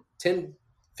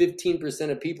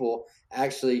 15% of people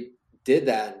actually did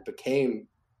that and became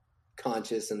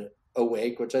conscious and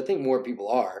awake, which I think more people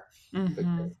are,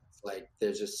 because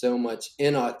there's just so much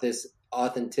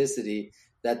authenticity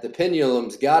that the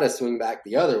pendulum's got to swing back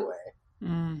the other way.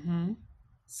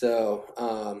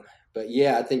 So, but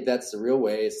yeah, I think that's the real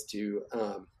way, is to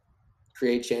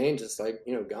create change. It's like,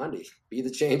 Gandhi, be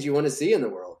the change you want to see in the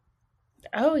world.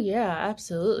 Oh yeah,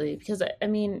 absolutely. Because I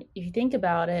mean, if you think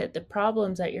about it, the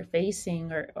problems that you're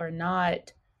facing are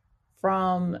not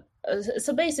from.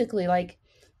 So basically,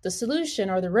 the solution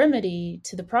or the remedy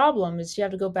to the problem is you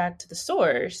have to go back to the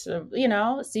source.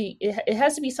 See, it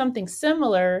has to be something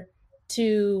similar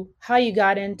to how you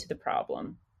got into the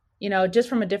problem. Just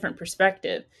from a different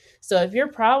perspective. So if your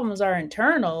problems are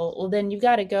internal, well, then you've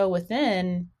got to go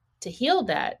within to heal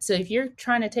that. So if you're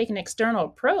trying to take an external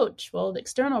approach, well, the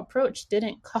external approach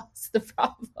didn't cause the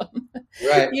problem.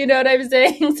 Right. You know what I'm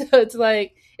saying? So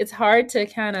it's hard to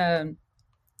kind of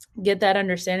get that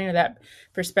understanding or that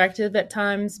perspective at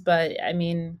times. But I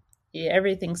mean,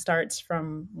 everything starts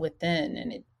from within,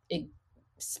 and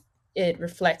it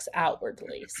reflects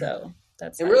outwardly. So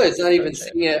and really, it's not even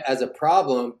seeing it as a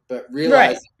problem, but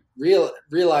realizing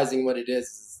what it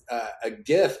is a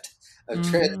gift of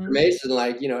transformation.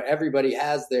 Everybody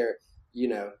has their,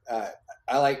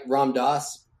 I like Ram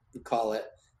Dass would call it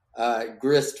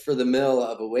grist for the mill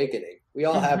of awakening. We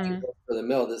all have to go for the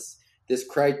mill. This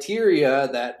criteria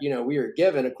that, we were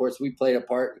given. Of course, we played a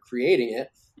part in creating it.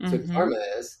 So karma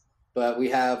is, but we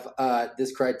have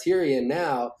this criteria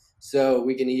now, so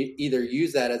we can either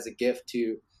use that as a gift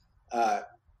to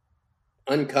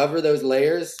uncover those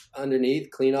layers underneath,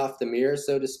 clean off the mirror,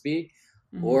 so to speak,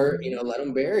 or let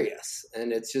them bury us.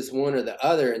 And it's just one or the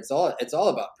other. It's all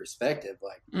about perspective.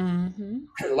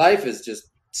 Life is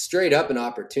just straight up an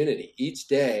opportunity. Each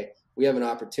day we have an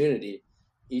opportunity.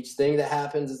 Each thing that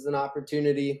happens is an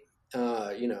opportunity.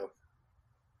 But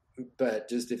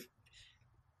just if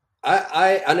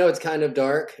I know it's kind of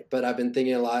dark, but I've been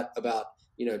thinking a lot about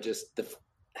just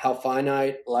how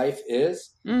finite life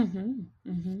is.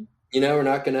 We're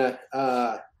not gonna.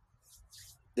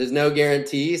 There's no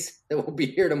guarantees that we'll be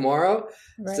here tomorrow.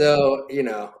 Right. So,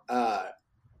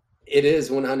 it is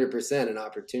 100% an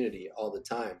opportunity all the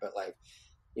time. But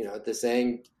the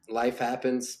saying, life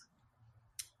happens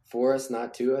for us,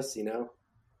 not to us,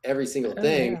 every single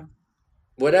thing,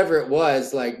 whatever it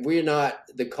was, we're not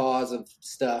the cause of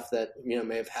stuff that,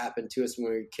 may have happened to us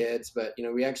when we were kids, but,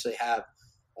 we actually have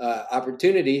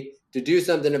opportunity to do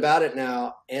something about it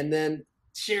now, and then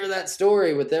share that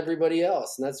story with everybody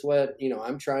else. And that's what,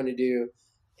 I'm trying to do.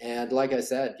 And like I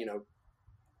said,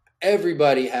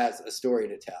 everybody has a story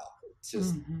to tell. It's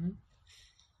just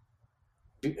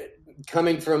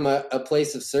coming from a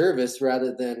place of service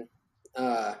rather than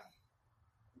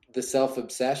the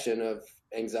self-obsession of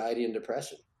anxiety and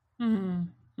depression.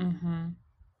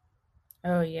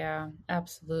 Oh yeah,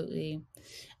 absolutely.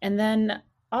 And then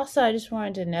also I just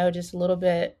wanted to know just a little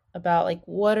bit about like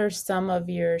what are some of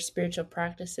your spiritual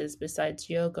practices besides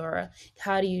yoga, or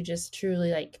how do you just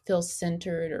truly like feel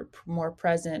centered or more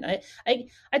present? I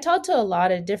talk to a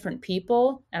lot of different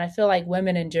people, and I feel like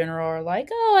women in general are like,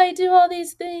 "Oh, I do all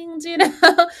these things," you know.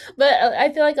 But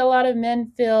I feel like a lot of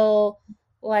men feel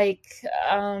like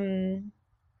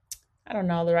I don't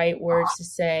know the right words to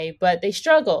say, but they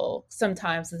struggle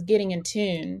sometimes with getting in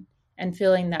tune and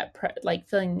feeling that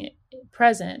feeling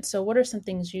present. So what are some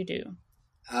things you do?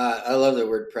 I love the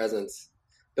word presence,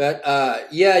 but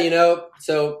yeah,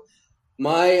 so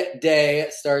my day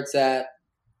starts at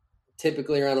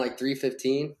typically around like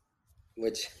 3:15,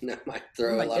 which might Oh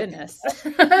throw a my lot of people goodness. off.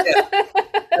 Yeah.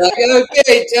 Like,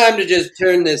 okay, time to just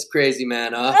turn this crazy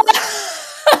man off.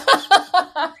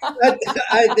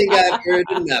 I think I've heard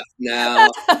enough now.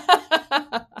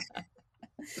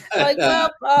 Like,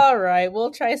 But, well, all right,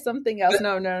 we'll try something else.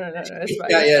 No, it's fine,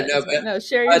 yeah, it's yeah, fine, no, it's fine. No,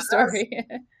 share your story.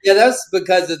 that's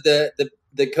because of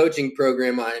the coaching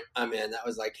program I'm in. That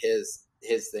was like his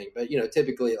thing. But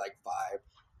typically like 5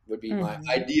 would be my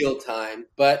ideal time.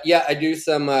 But yeah, I do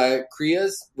some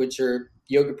kriyas, which are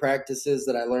yoga practices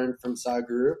that I learned from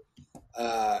Sadhguru,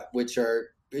 which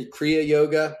are kriya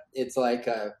yoga. It's like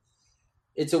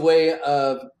it's a way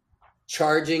of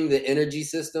charging the energy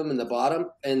system in the bottom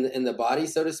and in the body,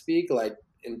 so to speak. Like,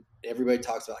 and everybody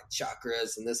talks about like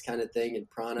chakras and this kind of thing and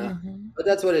prana, but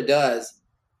that's what it does.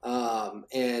 And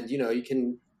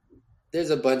there's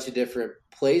a bunch of different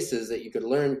places that you could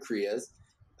learn kriyas.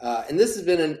 And this has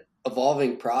been an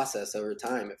evolving process over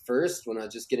time. At first, when I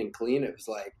was just getting clean, it was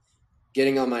like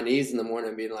getting on my knees in the morning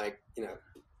and being like,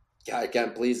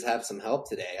 God, please have some help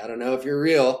today. I don't know if you're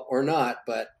real or not,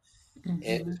 but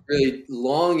and just really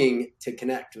longing to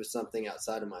connect with something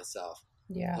outside of myself.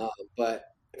 Yeah. But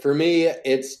for me,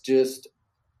 it's just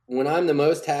when I'm the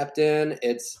most tapped in,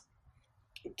 it's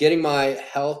getting my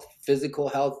physical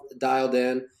health dialed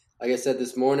in. Like I said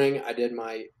this morning, I did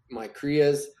my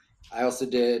kriyas. I also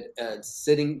did a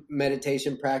sitting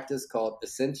meditation practice called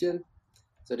Ascension.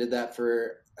 So I did that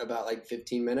for about like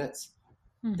 15 minutes.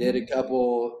 Did a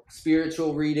couple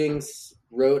spiritual readings,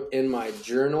 wrote in my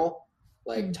journal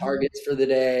like targets for the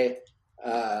day,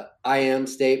 I am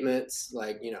statements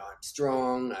like, I'm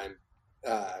strong, I'm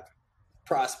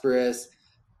prosperous,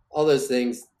 all those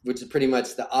things, which is pretty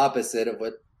much the opposite of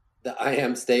what the I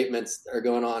am statements are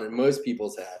going on in most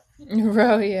people's head.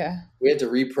 Oh, yeah. We have to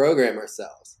reprogram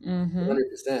ourselves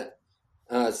 100%.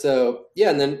 So yeah,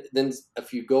 and then a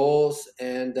few goals,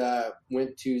 and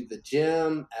went to the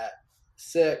gym at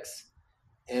 6,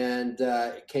 and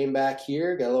came back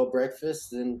here, got a little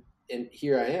breakfast, and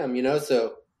here I am.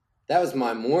 So that was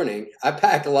my morning. I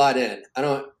pack a lot in. I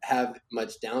don't have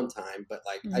much downtime, but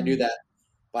like I do that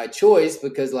by choice,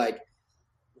 because like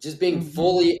just being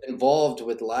fully involved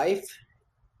with life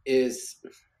is,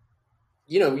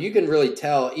 you can really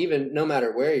tell, even no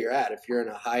matter where you're at, if you're in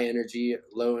a high energy,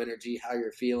 low energy, how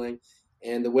you're feeling.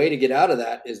 And the way to get out of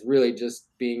that is really just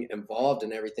being involved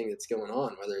in everything that's going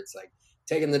on, whether it's like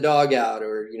taking the dog out,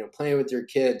 or, playing with your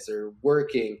kids, or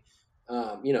working.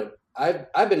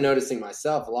 I've been noticing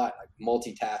myself a lot, like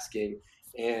multitasking,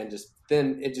 and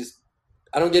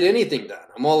I don't get anything done.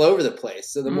 I'm all over the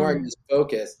place. So the more I can just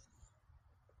focus,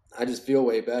 I just feel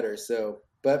way better. So,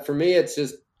 but for me, it's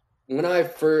just when I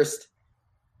first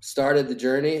started the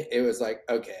journey, it was like,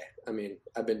 okay,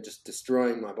 I've been just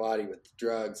destroying my body with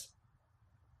drugs.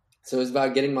 So it was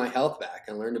about getting my health back.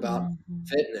 I learned about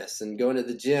fitness and going to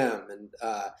the gym, and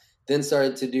then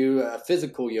started to do a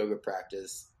physical yoga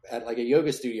practice at like a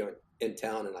yoga studio in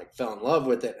town, and like fell in love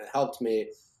with it, and it helped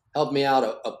me out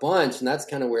a bunch. And that's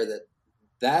kind of where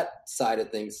that side of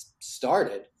things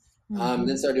started.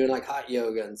 Then started doing like hot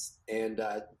yoga and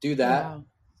do that. Wow.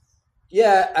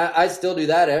 Yeah, I still do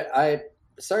that. I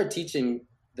started teaching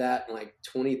that in like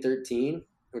 2013,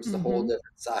 which is a whole different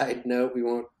side note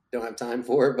don't have time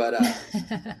for, but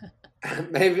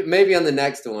maybe on the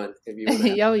next one if you want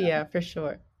to. Oh yeah, for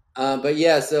sure. But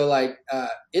yeah, so like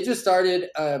it just started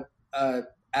a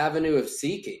avenue of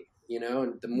seeking,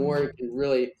 and the more you can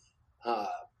really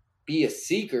be a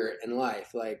seeker in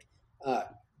life, like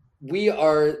we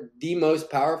are the most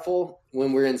powerful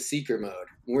when we're in seeker mode.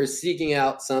 When we're seeking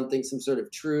out something, some sort of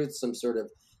truth, some sort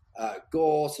of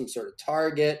goal, some sort of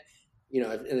target,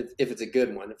 if it's a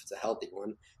good one, if it's a healthy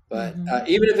one. But Mm-hmm.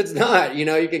 even if it's not, you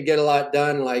know, you can get a lot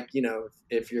done. Like, you know,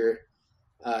 if you're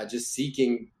just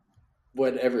seeking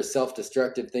whatever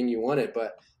self-destructive thing you wanted.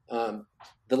 But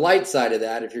the light side of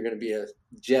that, if you're going to be a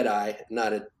Jedi,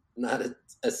 not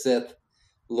a Sith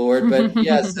Lord, but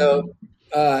yeah. So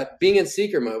being in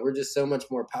seeker mode, we're just so much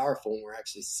more powerful when we're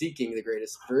actually seeking the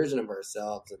greatest version of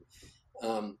ourselves.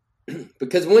 And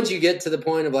because once you get to the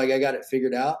point of like, I got it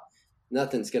figured out,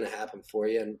 nothing's going to happen for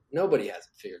you, and nobody has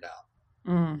it figured out.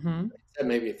 Mm-hmm. Except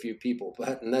maybe a few people,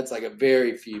 and that's like a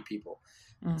very few people.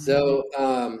 Mm-hmm. So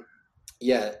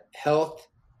yeah, health,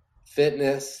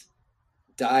 fitness,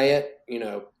 diet, you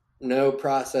know, no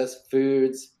processed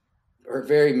foods, or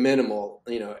very minimal.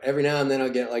 You know, every now and then I'll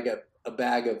get like a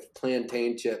bag of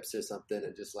plantain chips or something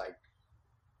and just like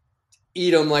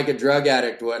eat them like a drug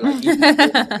addict would. Like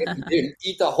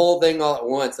eat the whole thing all at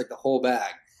once, like the whole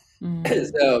bag.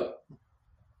 Mm-hmm. So,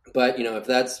 but you know, if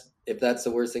that's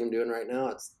the worst thing I'm doing right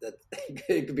now,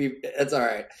 it could be, that's all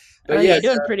right. But Oh, yeah, you're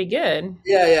doing pretty good.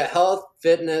 yeah, health,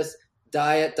 fitness,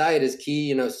 diet is key.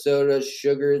 You know, soda,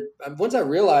 sugar. Once I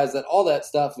realized that all that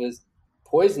stuff is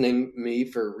poisoning me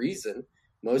for a reason.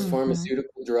 Most Mm-hmm.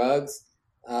 pharmaceutical drugs,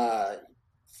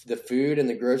 the food in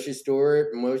the grocery store,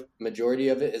 majority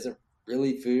of it isn't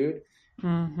really food.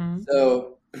 Mm-hmm.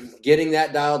 So getting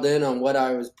that dialed in on what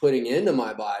I was putting into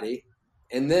my body,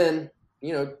 and then,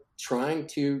 you know, trying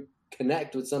to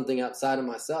connect with something outside of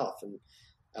myself. And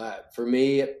for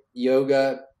me,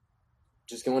 yoga,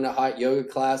 just going to a hot yoga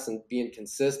class and being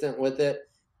consistent with it,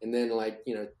 and then like,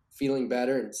 you know, feeling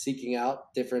better and seeking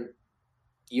out different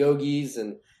yogis,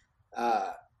 and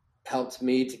helped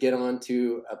me to get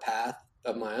onto a path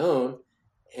of my own.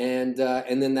 And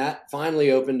then that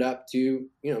finally opened up to,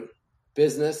 you know,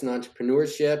 business and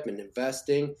entrepreneurship and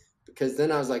investing, because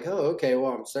then I was like, oh, okay,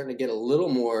 well, I'm starting to get a little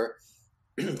more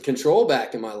control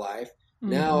back in my life.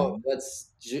 Mm-hmm. Now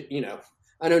let's, you know,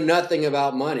 I know nothing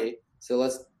about money, so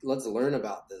let's learn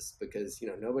about this, because, you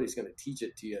know, nobody's going to teach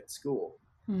it to you at school.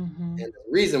 Mm-hmm. And the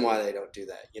reason why they don't do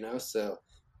that, you know. So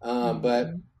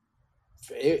but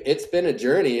Mm-hmm. it's been a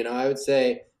journey. You know, I would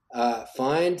say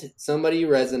find somebody you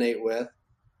resonate with,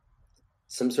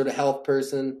 some sort of health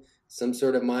person, some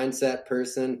sort of mindset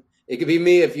person. It could be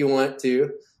me if you want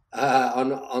to,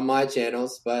 on my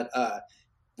channels. But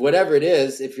whatever it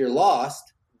is, if you're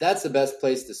lost, that's the best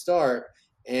place to start.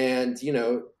 And, you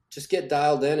know, just get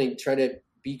dialed in and try to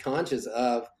be conscious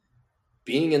of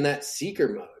being in that seeker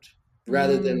mode,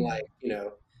 rather than like, you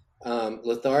know,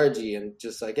 lethargy and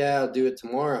just like, yeah, I'll do it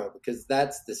tomorrow, because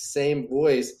that's the same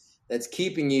voice that's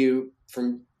keeping you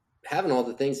from having all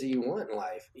the things that you want in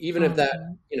life. Even if that,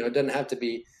 you know, it doesn't have to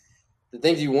be the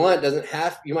things you want, doesn't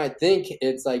have, you might think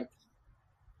it's like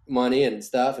money and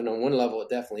stuff, and on one level it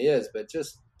definitely is, but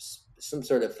just some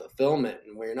sort of fulfillment,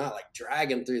 and where you're not like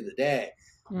dragging through the day.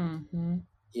 Mm-hmm.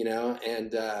 You know.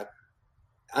 And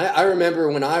I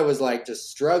remember when I was like just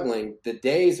struggling, the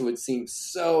days would seem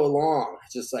so long,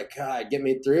 just like, God, get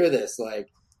me through this. Like,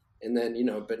 and then, you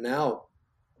know, but now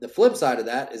the flip side of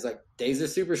that is like days are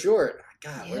super short.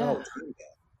 God, where'd all the time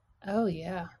go? Oh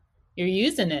yeah, you're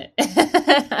using it.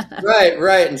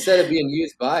 Right. Instead of being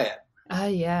used by it. Oh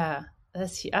yeah,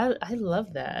 I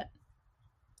love that.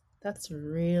 That's a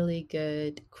really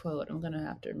good quote. I'm gonna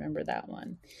have to remember that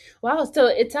one. Wow, so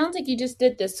it sounds like you just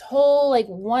did this whole like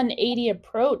 180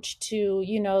 approach to,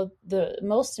 you know, the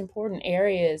most important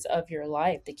areas of your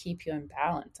life to keep you in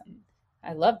balance. And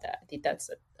I love that. I think that's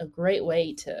a great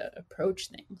way to approach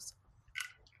things.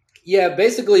 Yeah,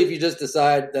 basically, if you just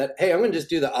decide that, hey, I'm going to just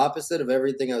do the opposite of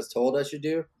everything I was told I should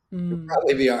do, you'll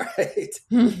probably be all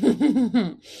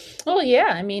right. Well, yeah.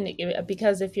 I mean,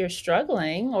 because if you're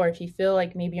struggling, or if you feel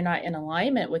like maybe you're not in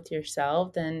alignment with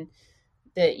yourself, then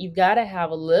that you've got to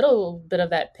have a little bit of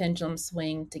that pendulum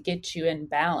swing to get you in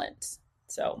balance.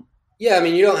 So, yeah, I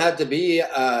mean, you don't have to be,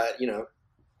 you know,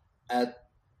 at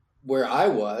where I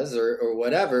was or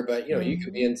whatever, but, you know, you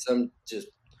could be in some just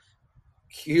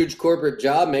huge corporate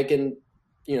job making,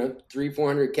 you know,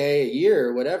 300-400K a year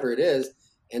or whatever it is,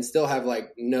 and still have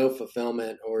like no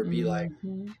fulfillment, or be like,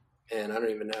 and I don't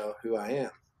even know who I am,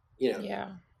 you know.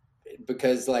 Yeah.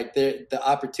 Because like the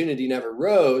opportunity never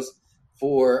rose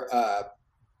for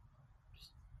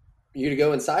you to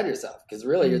go inside yourself, because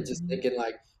really you're just thinking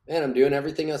like, man, I'm doing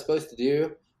everything I'm supposed to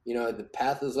do. You know, the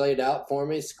path is laid out for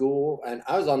me, school, and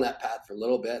I was on that path for a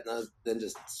little bit, and I was then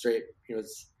just straight, you know,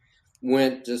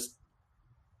 went just,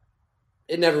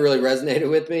 it never really resonated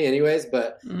with me anyways,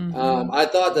 but I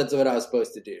thought that's what I was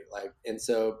supposed to do. Like, and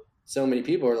so many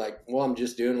people are like, well, I'm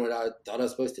just doing what I thought I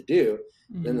was supposed to do.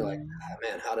 Then they're like,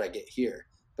 man, how did I get here?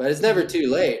 But it's never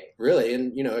too late, really.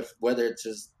 And, you know, whether it's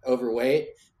just overweight,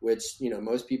 which, you know,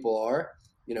 most people are,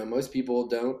 most people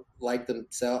don't like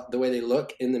themselves, the way they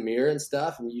look in the mirror and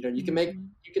stuff. And, you can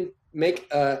make,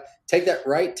 take that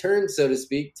right turn, so to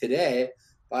speak, today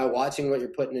by watching what you're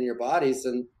putting in your bodies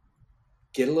and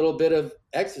get a little bit of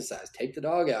exercise, take the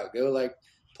dog out, go like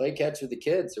play catch with the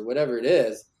kids or whatever it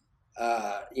is,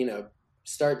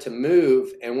 start to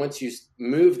move. And once you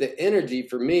move, the energy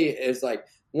for me is like,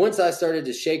 once I started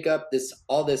to shake up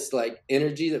all this like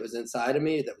energy that was inside of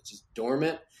me that was just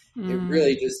dormant, it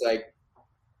really just like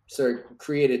sort of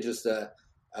created just a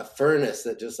furnace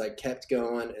that just like kept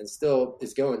going and still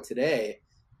is going today.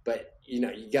 But you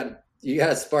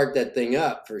gotta spark that thing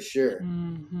up for sure.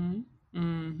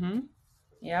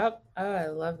 Yep. Oh, I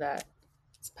love that.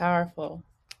 It's powerful.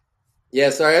 Yeah,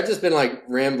 sorry, I've just been like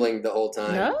rambling the whole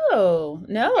time. No.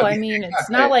 Okay. I mean, it's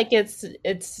not like it's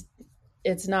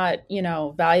not,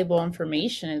 valuable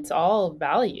information. It's all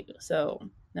value. So,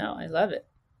 no, I love it.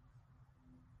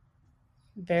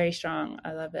 Very strong.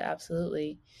 I love it.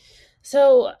 Absolutely.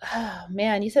 So,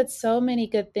 man, you said so many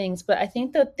good things, but I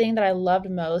think the thing that I loved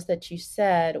most that you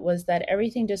said was that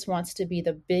everything just wants to be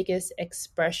the biggest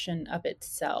expression of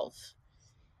itself.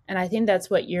 And I think that's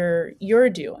what you're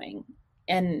doing.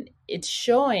 And it's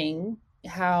showing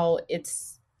how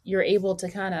you're able to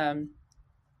kind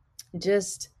of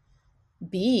just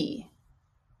be,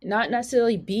 not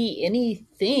necessarily be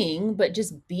anything, but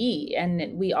just be.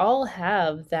 And we all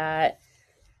have that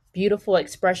beautiful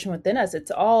expression within us.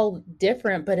 It's all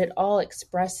different, but it all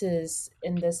expresses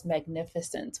in this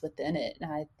magnificence within it.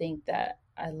 And I think that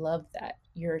I love that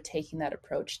you're taking that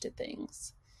approach to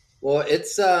things. Well,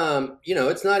 it's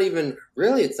it's not even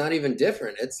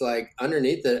different. It's like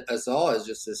underneath us all is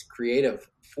just this creative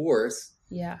force,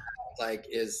 Yeah. like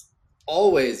is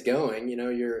always going.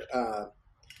 You're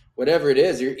whatever it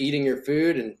is, you're eating your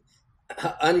food, and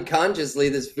unconsciously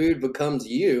this food becomes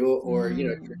you, or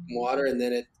drinking water, and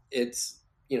then it's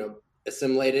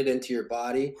assimilated into your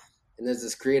body, and there's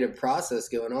this creative process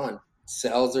going on.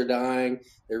 Cells are dying,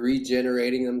 they're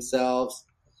regenerating themselves.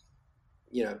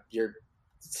 You're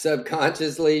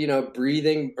subconsciously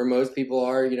breathing, or most people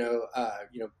are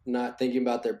not thinking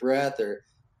about their breath, or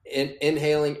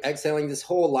inhaling, exhaling. This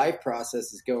whole life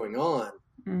process is going on.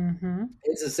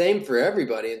 It's the same for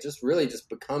everybody. It's just really just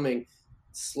becoming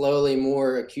slowly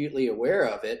more acutely aware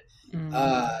of it.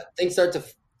 Things start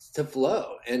to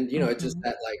flow, and it's just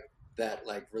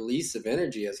that release of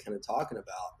energy I was kind of talking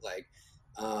about. Like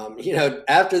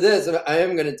after this, I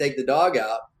am going to take the dog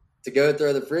out to go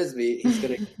throw the frisbee. He's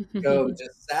going to go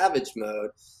just savage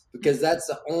mode, because that's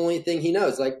the only thing he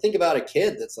knows. Like, think about a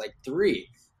kid that's like 3.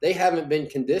 They haven't been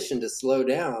conditioned to slow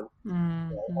down.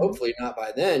 Well, hopefully not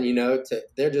by then,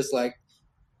 they're just like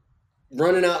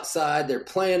running outside. They're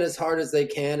playing as hard as they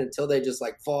can until they just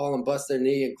like fall and bust their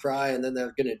knee and cry. And then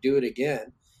they're going to do it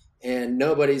again. And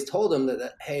nobody's told them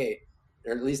that, hey,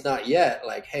 or at least not yet,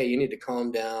 like, hey, you need to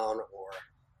calm down,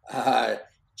 or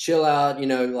chill out,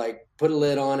 like put a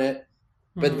lid on it.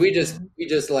 But we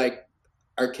just like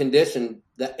are conditioned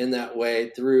in that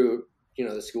way through,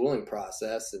 the schooling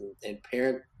process and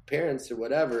parents or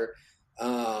whatever,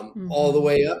 all the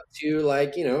way up to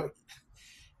like,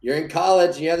 you're in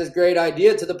college and you have this great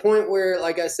idea, to the point where,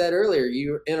 like I said earlier,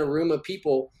 you're in a room of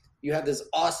people, you have this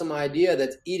awesome idea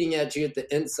that's eating at you from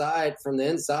the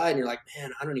inside, and you're like,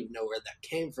 man, I don't even know where that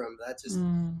came from. That's just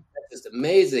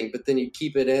amazing. But then you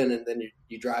keep it in, and then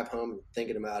you drive home and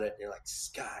thinking about it, and you're like,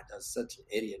 God, I was such an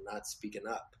idiot not speaking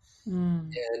up.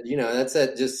 And that's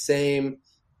that just same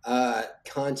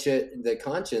the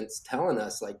conscience telling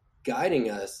us, like guiding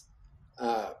us,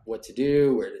 what to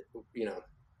do, where to,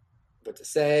 what to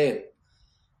say. And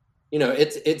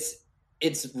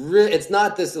it's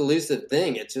not this elusive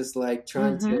thing. It's just like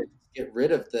trying to get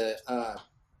rid of the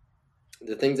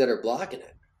things that are blocking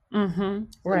it. Some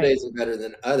days are better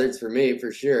than others for me,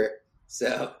 for sure.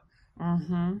 So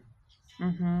I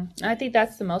think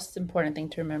that's the most important thing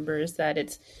to remember, is that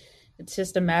it's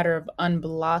just a matter of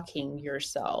unblocking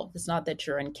yourself. It's not that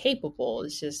you're incapable.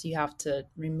 It's just you have to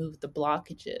remove the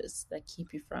blockages that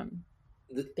keep you from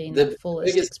being the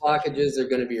fullest. Biggest blockages are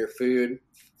going to be your food,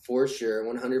 for sure,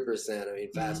 100%. I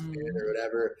mean, fast food or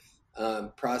whatever,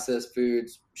 processed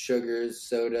foods, sugars,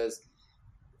 sodas,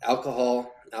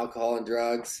 alcohol and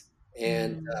drugs,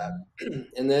 and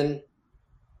then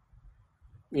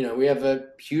we have a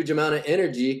huge amount of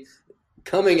energy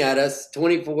coming at us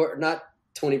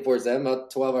 24/7, about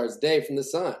 12 hours a day from the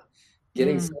sun.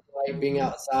 Getting sunlight, being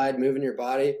outside, moving your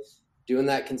body, doing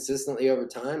that consistently over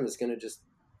time is going to just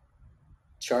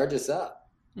charge us up.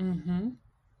 So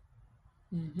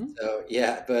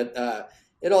yeah, but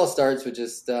it all starts with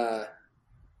just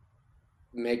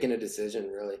making a decision,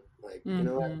 really. Like, you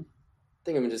know what?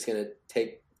 think I'm just gonna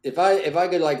take if I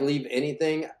could like leave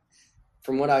anything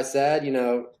from what I said, you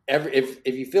know, if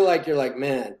you feel like you're like,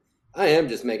 man, I am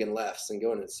just making lefts and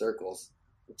going in circles,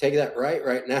 take that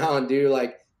right now and do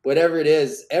like whatever it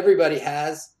is. Everybody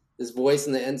has this voice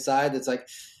in the inside that's like,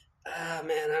 ah,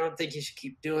 man, I don't think you should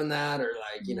keep doing that, or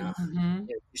like, you know, Mm-hmm.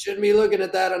 you shouldn't be looking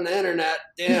at that on the internet.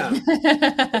 Damn,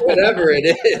 whatever it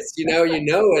is, you know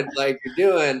it like you're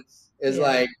doing is Yeah.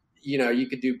 like, you know, you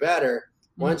could do better.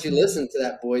 Why don't you Mhm. listen to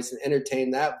that voice and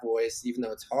entertain that voice, even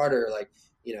though it's harder? Like,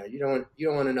 you know, you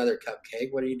don't want another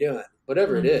cupcake. What are you doing?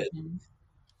 Whatever it is, Mhm.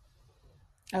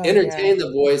 Oh yeah. entertain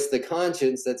the voice, the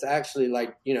conscience that's actually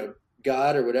like, you know,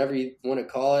 God or whatever you want to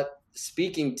call it,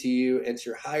 speaking to you. It's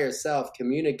your higher self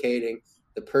communicating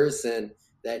the person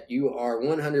that you are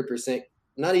 100%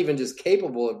 not even just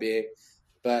capable of being,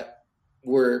 but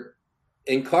we're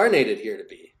incarnated here to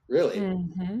be, really.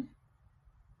 Mhm.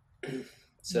 Yeah,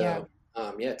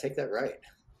 So, yeah, take that right.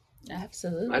 Might as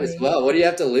absolutely. well. What do you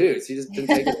have to lose? You just been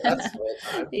taking lefts the whole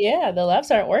time. Yeah, the lefts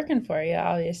aren't working for you, Maybe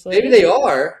obviously. they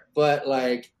are, but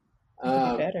like, They could be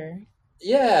um, better.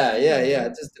 yeah.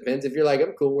 It just depends. If you're like,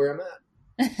 I'm cool where I'm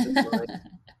at, that's fine.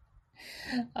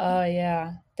 Oh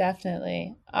yeah,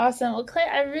 definitely. Awesome. Well, Clay,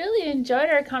 I really enjoyed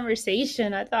our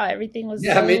conversation. I thought everything was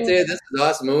Yeah, me so too. This is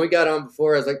awesome. When we got on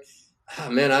before, I was like, oh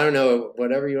man, I don't know,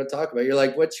 whatever you want to talk about. You're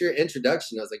like, what's your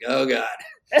introduction? I was like, oh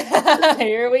God.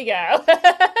 Here we go.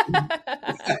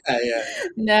 Yeah.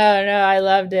 No, I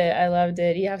loved it. I loved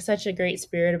it. You have such a great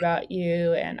spirit about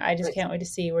you, and I just Thanks. can't wait to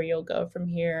see where you'll go from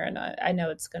here. And I know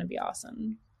it's going to be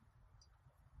awesome.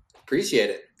 Appreciate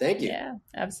it. Thank you. Yeah,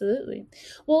 absolutely.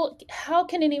 Well, how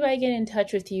can anybody get in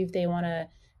touch with you if they want to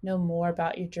know more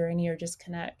about your journey or just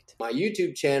connect? My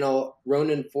YouTube channel,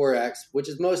 Ronin Forex, which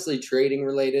is mostly trading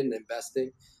related and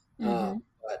investing. Mm-hmm.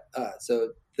 So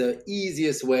the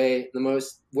easiest way, the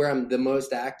most where I'm the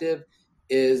most active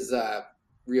is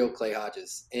Real Clay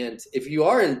Hodges. And if you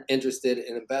are interested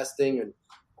in investing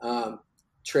and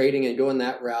trading and going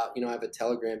that route, you know, I have a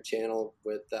Telegram channel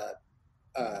with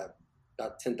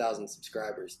about 10,000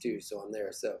 subscribers too. So I'm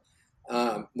there. So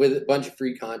with a bunch of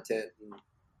free content and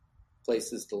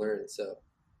places to learn. So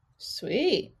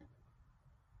Sweet.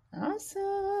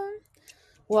 Awesome.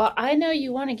 Well, I know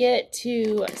you want to get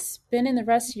to spending the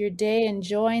rest of your day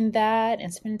enjoying that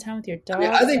and spending time with your I mean,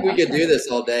 I dog. So think we I'm could gonna, do this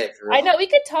all day for I real. know we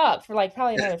could talk for like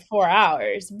probably another 4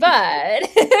 hours, but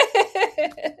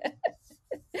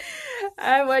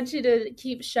I want you to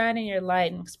keep shining your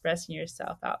light and expressing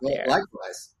yourself out Well, there.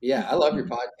 likewise. Yeah, I love your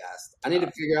podcast. I need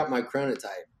to figure out my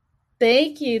chronotype.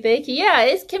 Thank you. Thank you. Yeah,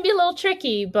 it can be a little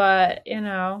tricky, but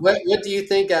What do you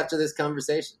think after this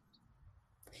conversation?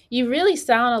 you really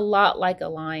sound a lot like a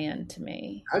lion to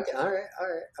me. Okay, all right.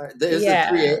 It was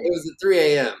at Yeah, it was at 3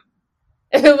 a.m.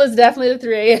 it was definitely the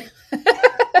 3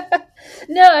 a.m.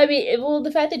 No, I mean, well,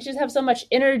 the fact that you just have so much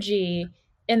energy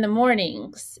in the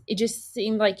mornings, it just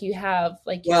seemed like you have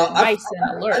like you're Well, nice and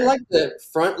I alert. like the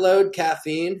front load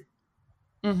caffeine.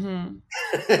 Mm-hmm.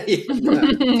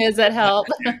 Yeah, Does that help?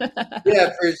 yeah,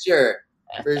 for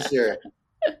sure.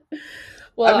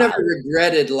 I've never Well,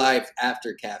 regretted life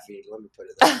after caffeine. Let me put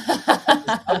it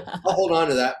that way. I'll hold on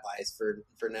to that vice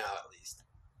for now at least.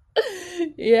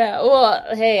 yeah. Well,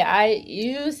 hey, I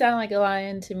you sound like a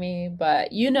lion to me,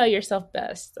 but you know yourself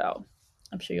best, so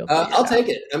I'm sure you'll figure it I'll out. take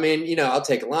it. I mean, you know, I'll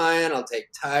take lion, I'll take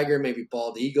tiger, maybe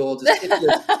bald eagle, just any of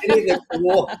the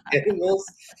cool animals.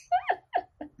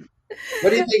 What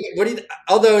do you think?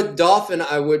 Although dolphin,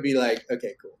 I would be like,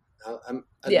 okay, cool. I'd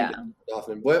be Yeah. down with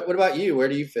dolphin. What about you? Where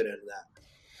do you fit into that?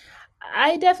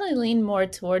 I definitely lean more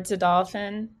towards a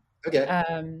dolphin. Okay,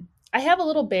 I have a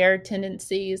little bear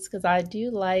tendencies because I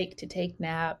do like to take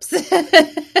naps. right.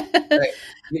 But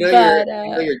You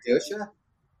know your dosha?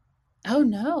 oh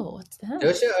no, what's that?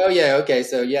 Dosha? Oh yeah, okay.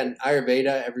 So yeah, in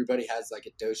Ayurveda, everybody has like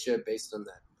a dosha based on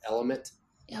the element.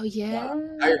 Oh yeah.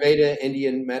 Ayurveda,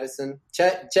 Indian medicine.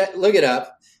 Check, look it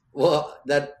up. Well,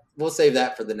 we'll save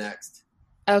that for the next.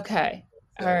 Okay.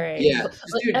 All So right. yeah,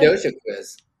 just do a dosha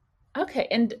quiz. Okay,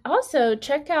 and also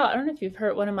check out. I don't know if you've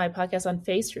heard one of my podcasts on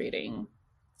face reading.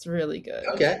 It's really good.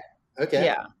 Okay, okay.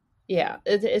 Yeah, yeah.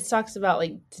 It talks about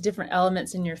like the different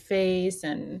elements in your face,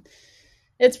 and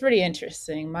it's pretty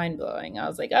interesting, mind blowing. I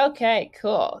was like, okay,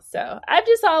 cool. So I'm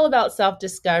just all about self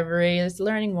discovery. Is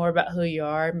learning more about who you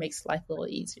are makes life a little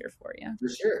easier for you. For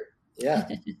sure. Yeah.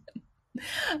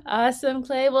 Awesome,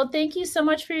 Clay. Well, thank you so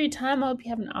much for your time. I hope you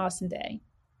have an awesome day.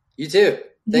 You too.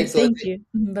 Thanks, Thank Lizzie.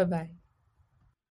 you. Bye bye.